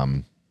at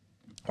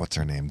what's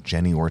her name,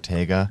 Jenny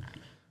Ortega,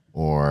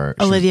 or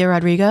Olivia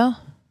Rodrigo.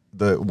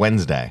 The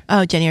Wednesday.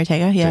 Oh, Jenny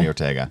Ortega. Yeah, Jenny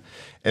Ortega,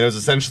 and it was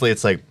essentially,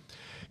 it's like,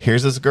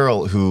 here's this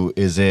girl who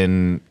is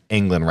in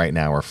England right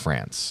now or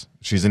France.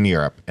 She's in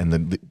Europe, and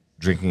the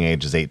drinking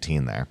age is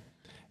 18 there,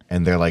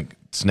 and they're like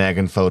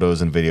snagging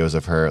photos and videos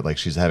of her like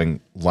she's having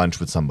lunch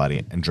with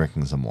somebody and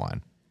drinking some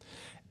wine.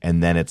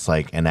 And then it's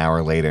like an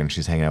hour later, and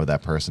she's hanging out with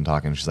that person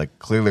talking. She's like,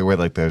 clearly we're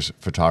like, there's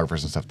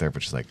photographers and stuff there,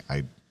 but she's like,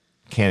 I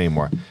can't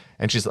anymore.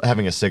 And she's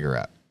having a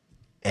cigarette.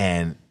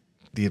 And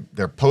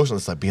they're posting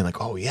this, like being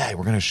like, oh yeah,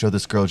 we're going to show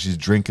this girl, she's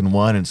drinking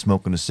wine and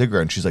smoking a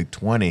cigarette, and she's like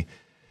 20.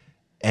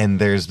 And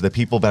there's the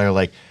people that are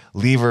like,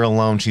 leave her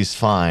alone, she's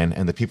fine.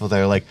 And the people that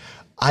are like,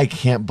 I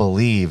can't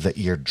believe that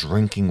you're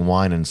drinking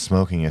wine and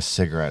smoking a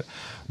cigarette.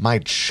 My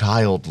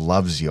child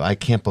loves you. I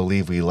can't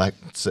believe we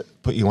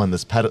put you on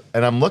this pedestal.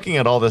 And I'm looking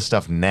at all this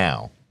stuff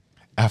now,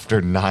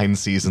 after 9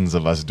 seasons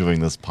of us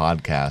doing this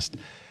podcast,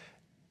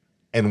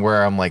 and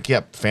where I'm like,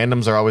 yep,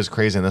 fandoms are always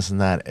crazy and this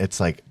and that. It's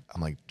like,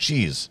 I'm like,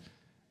 geez,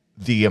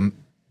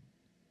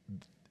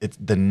 it's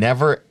the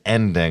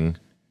never-ending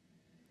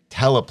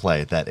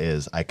teleplay that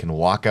is. I can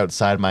walk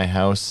outside my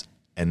house,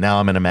 and now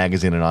I'm in a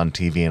magazine and on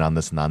TV and on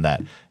this and on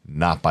that,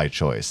 not by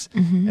choice.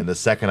 And the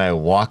second I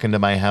walk into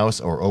my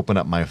house or open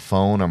up my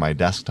phone or my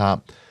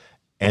desktop,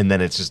 and then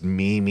it's just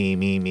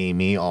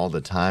me all the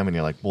time, and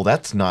you're like, well,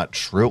 that's not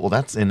true. Well,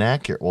 that's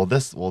inaccurate. Well,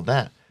 this, well,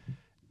 that.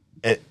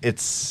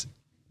 It's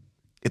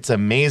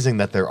amazing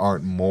that there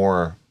aren't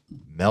more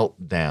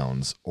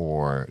meltdowns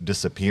or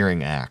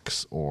disappearing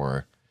acts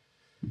or.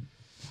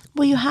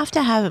 Well, you have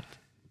to have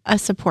a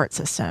support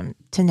system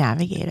to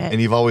navigate it.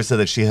 And you've always said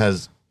that she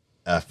has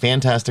a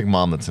fantastic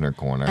mom that's in her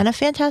corner. And a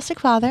fantastic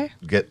father.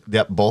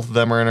 Both of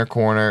them are in her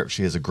corner.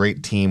 She has a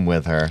great team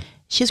with her.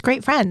 She has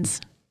great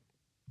friends.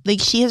 Like,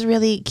 she has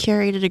really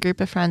curated a group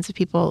of friends of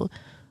people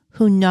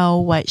who know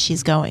what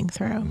she's going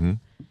through.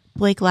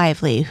 Blake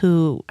Lively,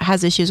 who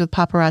has issues with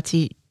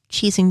paparazzi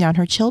chasing down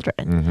her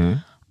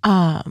children.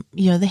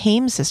 The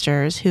Haim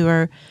sisters, who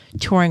are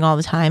touring all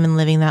the time and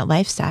living that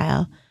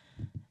lifestyle.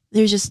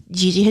 There's just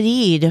Gigi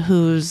Hadid,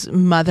 whose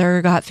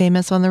mother got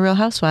famous on The Real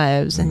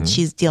Housewives, and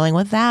she's dealing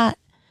with that.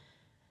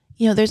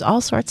 You know, there's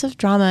all sorts of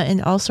drama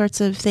and all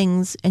sorts of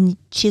things, and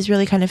she's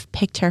really kind of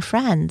picked her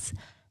friends.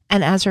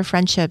 And as her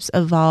friendships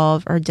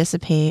evolve or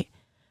dissipate,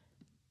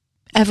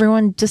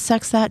 everyone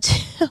dissects that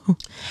too.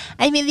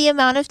 I mean, the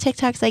amount of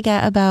TikToks I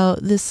get about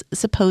this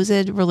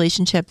supposed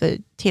relationship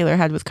that Taylor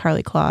had with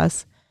Karlie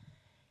Kloss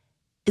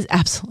is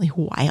absolutely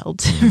wild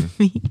to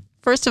me.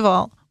 First of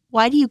all,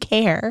 why do you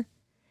care?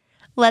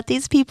 let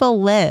these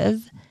people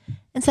live.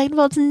 And second of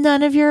all, it's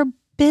none of your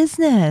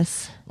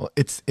business. Well,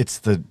 it's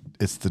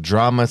the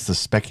drama, it's the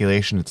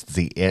speculation, it's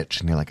the itch,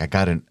 and you're like,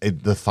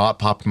 the thought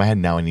popped in my head.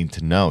 Now I need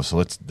to know.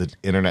 So the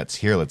internet's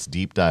here. Let's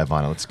deep dive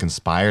on it. Let's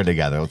conspire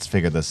together. Let's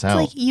figure this out.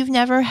 It's like you've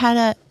never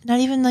had not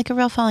even like a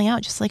real falling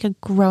out, just like a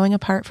growing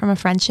apart from a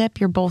friendship.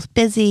 You're both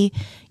busy.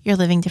 You're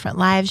living different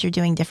lives. You're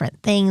doing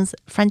different things.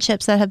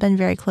 Friendships that have been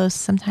very close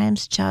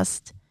sometimes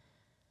just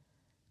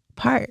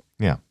part.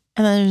 Yeah.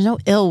 And then there's no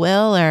ill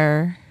will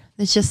or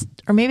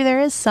maybe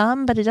there is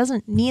some, but it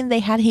doesn't mean they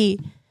had a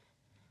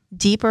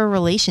deeper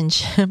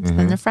relationship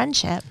than a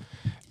friendship.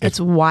 It's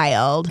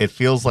wild. It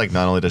feels like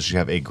not only does she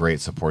have a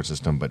great support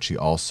system, but she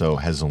also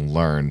has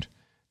learned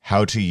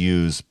how to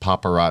use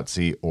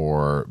paparazzi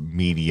or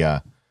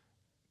media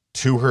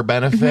to her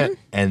benefit.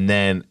 And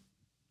then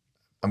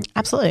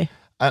Absolutely.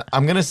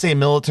 I'm going to say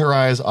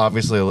militarize.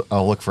 Obviously,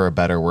 I'll look for a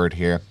better word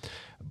here,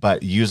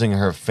 but using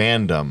her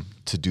fandom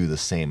to do the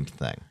same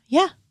thing.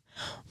 Yeah.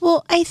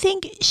 Well, I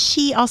think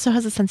she also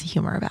has a sense of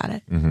humor about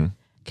it.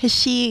 Because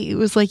she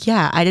was like,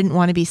 yeah, I didn't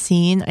want to be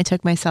seen. I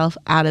took myself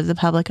out of the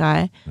public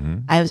eye.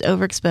 I was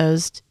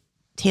overexposed.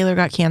 Taylor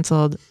got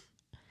canceled.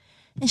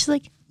 And she's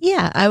like,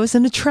 yeah, I was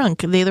in a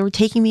trunk. They were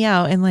taking me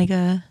out in like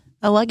a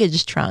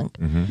luggage trunk.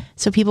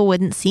 So people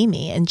wouldn't see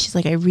me. And she's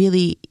like, I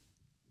really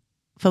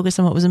focused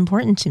on what was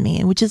important to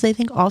me, which is, I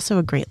think, also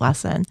a great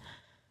lesson.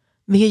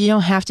 Because you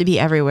don't have to be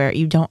everywhere.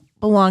 You don't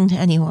belong to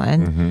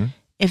anyone.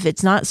 If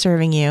it's not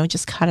serving you,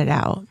 just cut it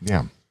out.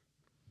 Yeah.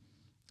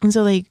 And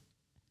so, like,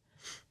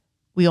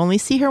 we only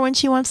see her when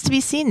she wants to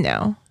be seen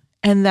now.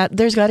 And that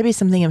there's got to be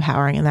something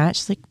empowering in that.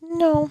 She's like,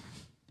 no,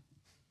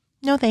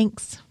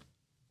 thanks.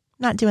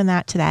 Not doing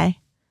that today.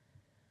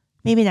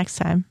 Maybe next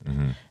time.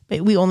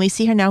 But we only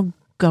see her now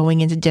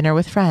going into dinner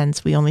with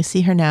friends. We only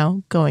see her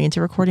now going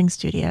into recording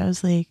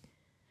studios, like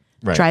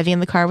driving in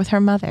the car with her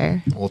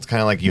mother. Well, it's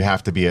kind of like you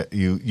have to be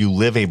you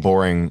live a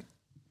boring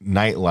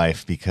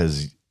nightlife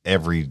because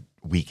every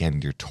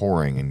weekend you're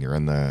touring and you're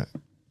in the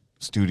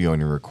studio and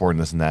you're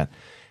recording this and that.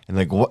 And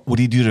like, what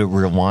do you do to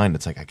rewind?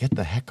 It's like, I get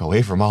the heck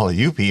away from all of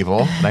you people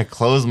and I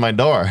close my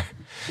door.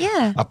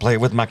 Yeah. I play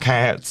with my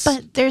cats.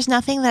 But there's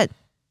nothing that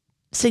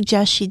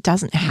suggests she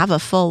doesn't have a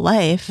full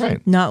life,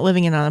 not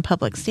living it on a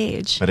public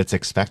stage. But it's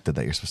expected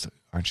that you're supposed to,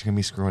 aren't you going to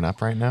be screwing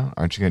up right now?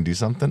 Aren't you going to do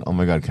something? Oh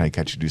my God, can I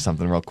catch you do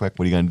something real quick?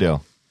 What are you going to do?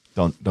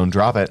 Don't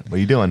drop it. What are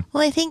you doing?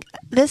 Well, I think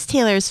this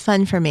Taylor is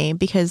fun for me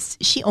because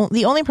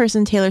the only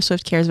person Taylor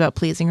Swift cares about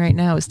pleasing right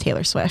now is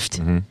Taylor Swift.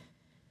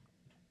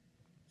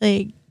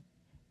 Like,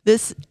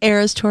 this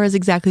Eras tour is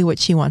exactly what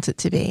she wants it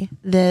to be.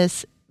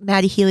 This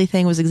Maddie Healy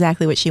thing was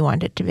exactly what she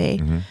wanted it to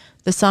be.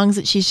 The songs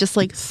that she's just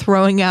like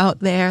throwing out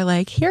there,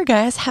 like, here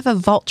guys, have a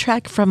vault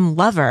track from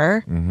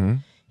Lover.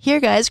 Here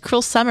guys,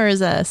 Cruel Summer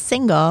is a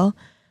single.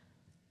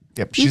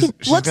 Yep.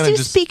 Let's do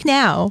Speak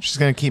Now. She's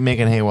going to keep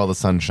making hay while the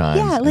sun shines.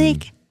 Yeah,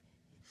 like,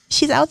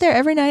 she's out there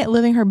every night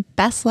living her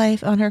best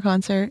life on her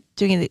concert,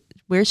 doing it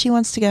where she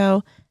wants to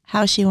go,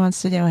 how she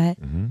wants to do it,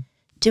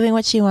 doing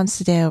what she wants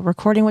to do,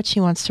 recording what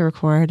she wants to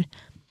record.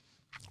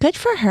 Good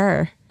for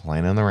her.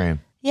 Playing in the rain.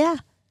 Yeah.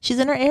 She's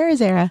in her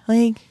Eras era.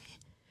 Like,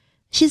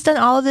 she's done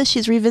all of this.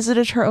 She's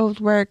revisited her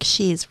old work.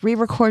 She's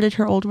re-recorded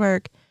her old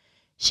work.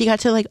 She got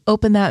to like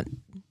open that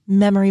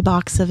memory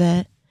box of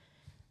it,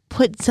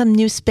 put some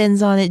new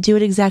spins on it, do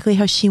it exactly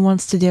how she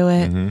wants to do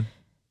it. And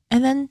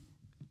then,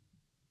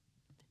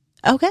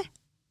 okay,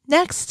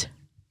 next.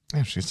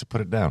 Yeah, she needs to put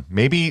it down.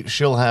 Maybe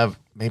she'll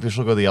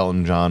go the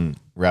Elton John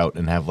route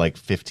and have like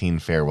 15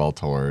 farewell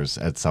tours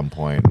at some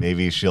point.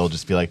 Maybe she'll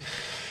just be like,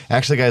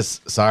 actually,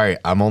 guys, sorry,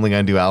 I'm only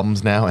going to do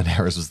albums now, and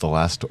Eras was the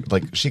last tour.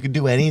 Like, she could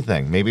do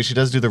anything. Maybe she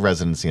does do the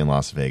residency in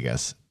Las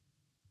Vegas.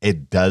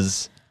 It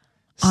does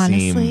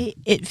Honestly,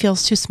 it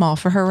feels too small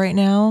for her right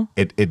now.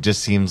 It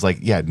just seems like,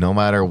 yeah, no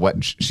matter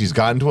what, she's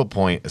gotten to a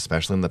point,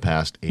 especially in the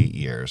past 8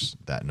 years,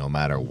 that no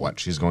matter what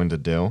she's going to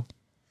do,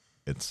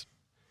 it's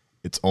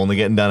only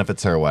getting done if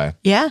it's her way.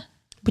 Yeah,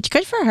 which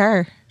good for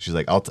her. She's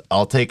like,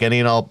 I'll take any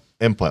and all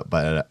input,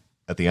 but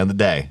at the end of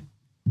the day,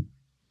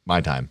 my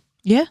time.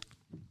 Yeah.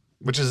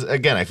 Which is,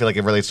 again, I feel like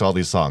it relates to all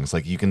these songs.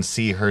 Like, you can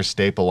see her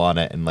staple on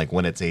it, and like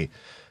when it's a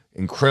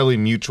incredibly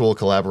mutual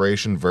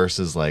collaboration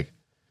versus like,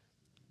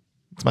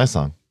 it's my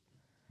song.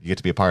 You get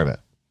to be a part of it.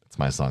 It's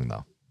my song,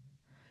 though.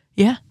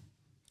 Yeah.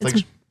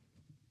 Like,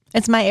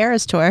 it's my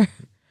Eras tour.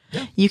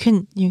 Yeah. You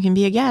can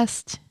be a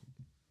guest,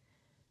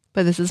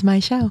 but this is my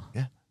show.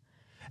 Yeah.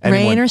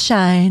 Rain or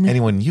shine.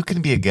 Anyone, you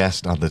can be a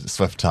guest on the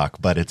Swift Talk,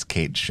 but it's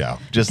Kate's show.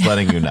 Just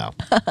letting you know.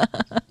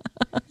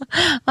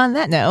 On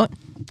that note,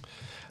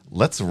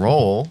 let's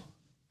roll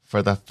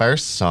for the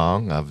first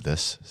song of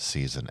this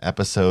season.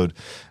 Episode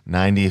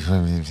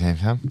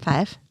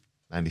 95.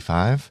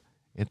 95.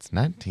 It's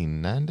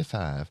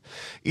 1995.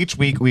 Each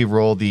week we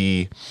roll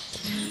the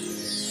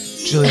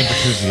Jillian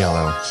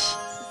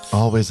Bertuzziello,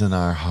 Always in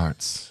Our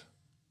Hearts,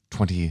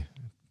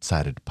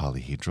 20-sided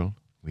polyhedral.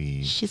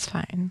 She's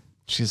fine.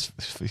 She's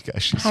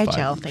she's Hi, fine.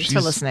 Jill. Thanks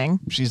for listening.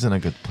 She's in a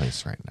good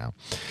place right now.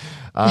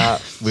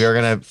 We are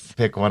gonna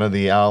pick one of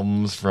the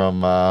albums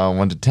from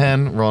 1 to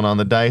 10, rolling on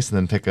the dice, and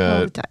then pick a.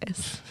 Roll the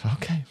dice.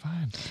 Okay,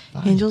 fine.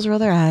 Angels roll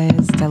their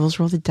eyes. Devils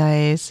roll the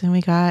dice, and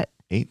we got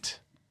 8,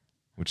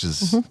 which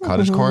is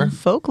cottagecore.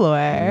 Folklore.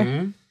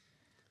 Mm-hmm.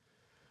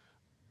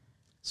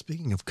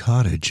 Speaking of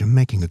cottage, I'm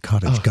making a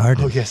cottage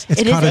garden. Oh, yes.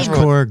 It's It is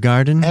cottagecore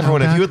garden.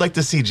 Everyone, out if back. you would like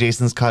to see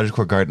Jason's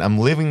cottagecore garden, I'm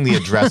leaving the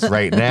address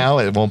right now.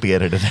 It won't be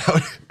edited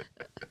out.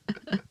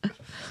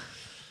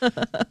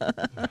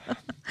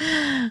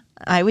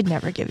 I would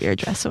never give your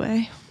address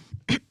away.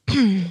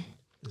 This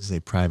is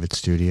a private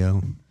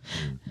studio.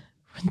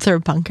 It's our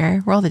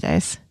bunker. Roll the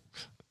dice.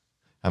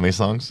 How many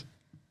songs?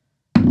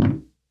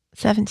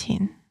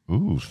 17.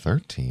 Ooh,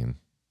 13.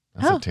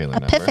 That's a Taylor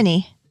number.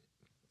 Epiphany.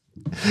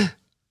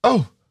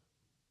 Oh,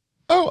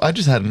 I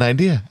just had an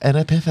idea. An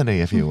epiphany,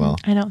 if you will.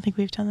 I don't think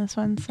we've done this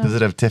one. So. Does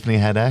it have Tiffany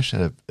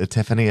Haddish? A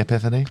Tiffany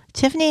Epiphany?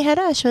 Tiffany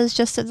Haddish was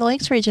just at the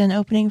Lakes region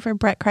opening for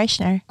Brett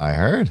Kreischer. I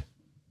heard.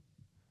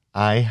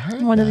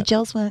 One of the that.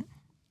 Jills went.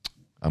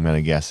 I'm going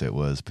to guess it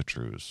was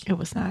Petrus. It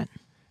was not.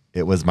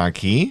 It was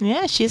Marquis?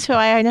 Yeah, she's who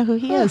I know who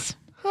he is.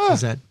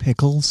 Is that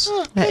pickles?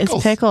 That is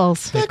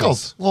Pickles.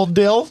 Pickles. Little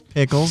dill.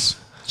 Pickles.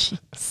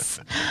 Jeez.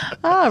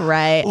 All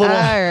right. All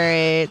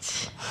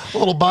right. A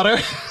little butter.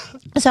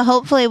 So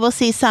hopefully we'll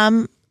see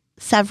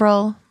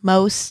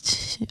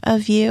most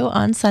of you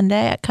on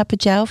Sunday at Cup of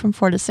Joe from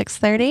 4 to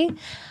 6:30.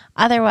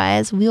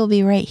 Otherwise, we will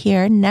be right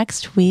here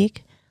next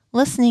week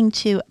listening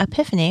to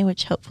Epiphany,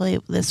 which hopefully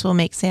this will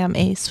make Sam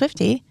a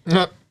Swiftie.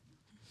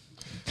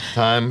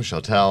 Time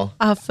shall tell.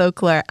 Of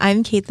Folklore.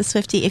 I'm Kate the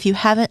Swiftie. If you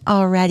haven't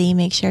already,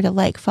 make sure to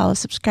like, follow,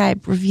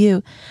 subscribe,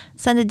 review,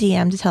 send a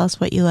DM to tell us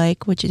what you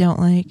like, what you don't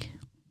like,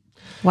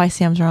 why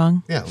Sam's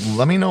wrong. Yeah,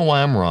 let me know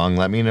why I'm wrong.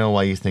 Let me know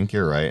why you think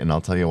you're right, and I'll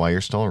tell you why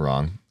you're still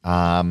wrong.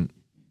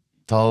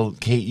 Tell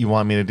Kate you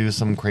want me to do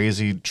some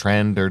crazy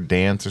trend or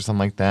dance or something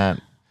like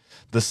that.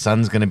 The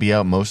sun's going to be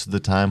out most of the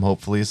time,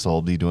 hopefully, so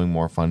I'll be doing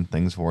more fun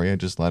things for you.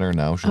 Just let her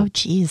know. Oh,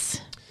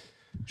 jeez.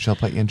 She'll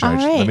put you in charge.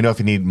 All right. Let me know if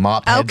you need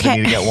mop heads that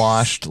need to get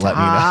washed. Let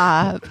me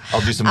know.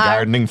 I'll do some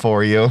gardening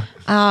for you.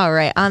 All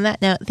right. On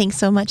that note, thanks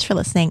so much for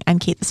listening. I'm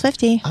Kate the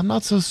Swiftie. I'm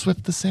not so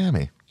swift the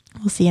Sammy.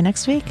 We'll see you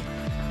next week.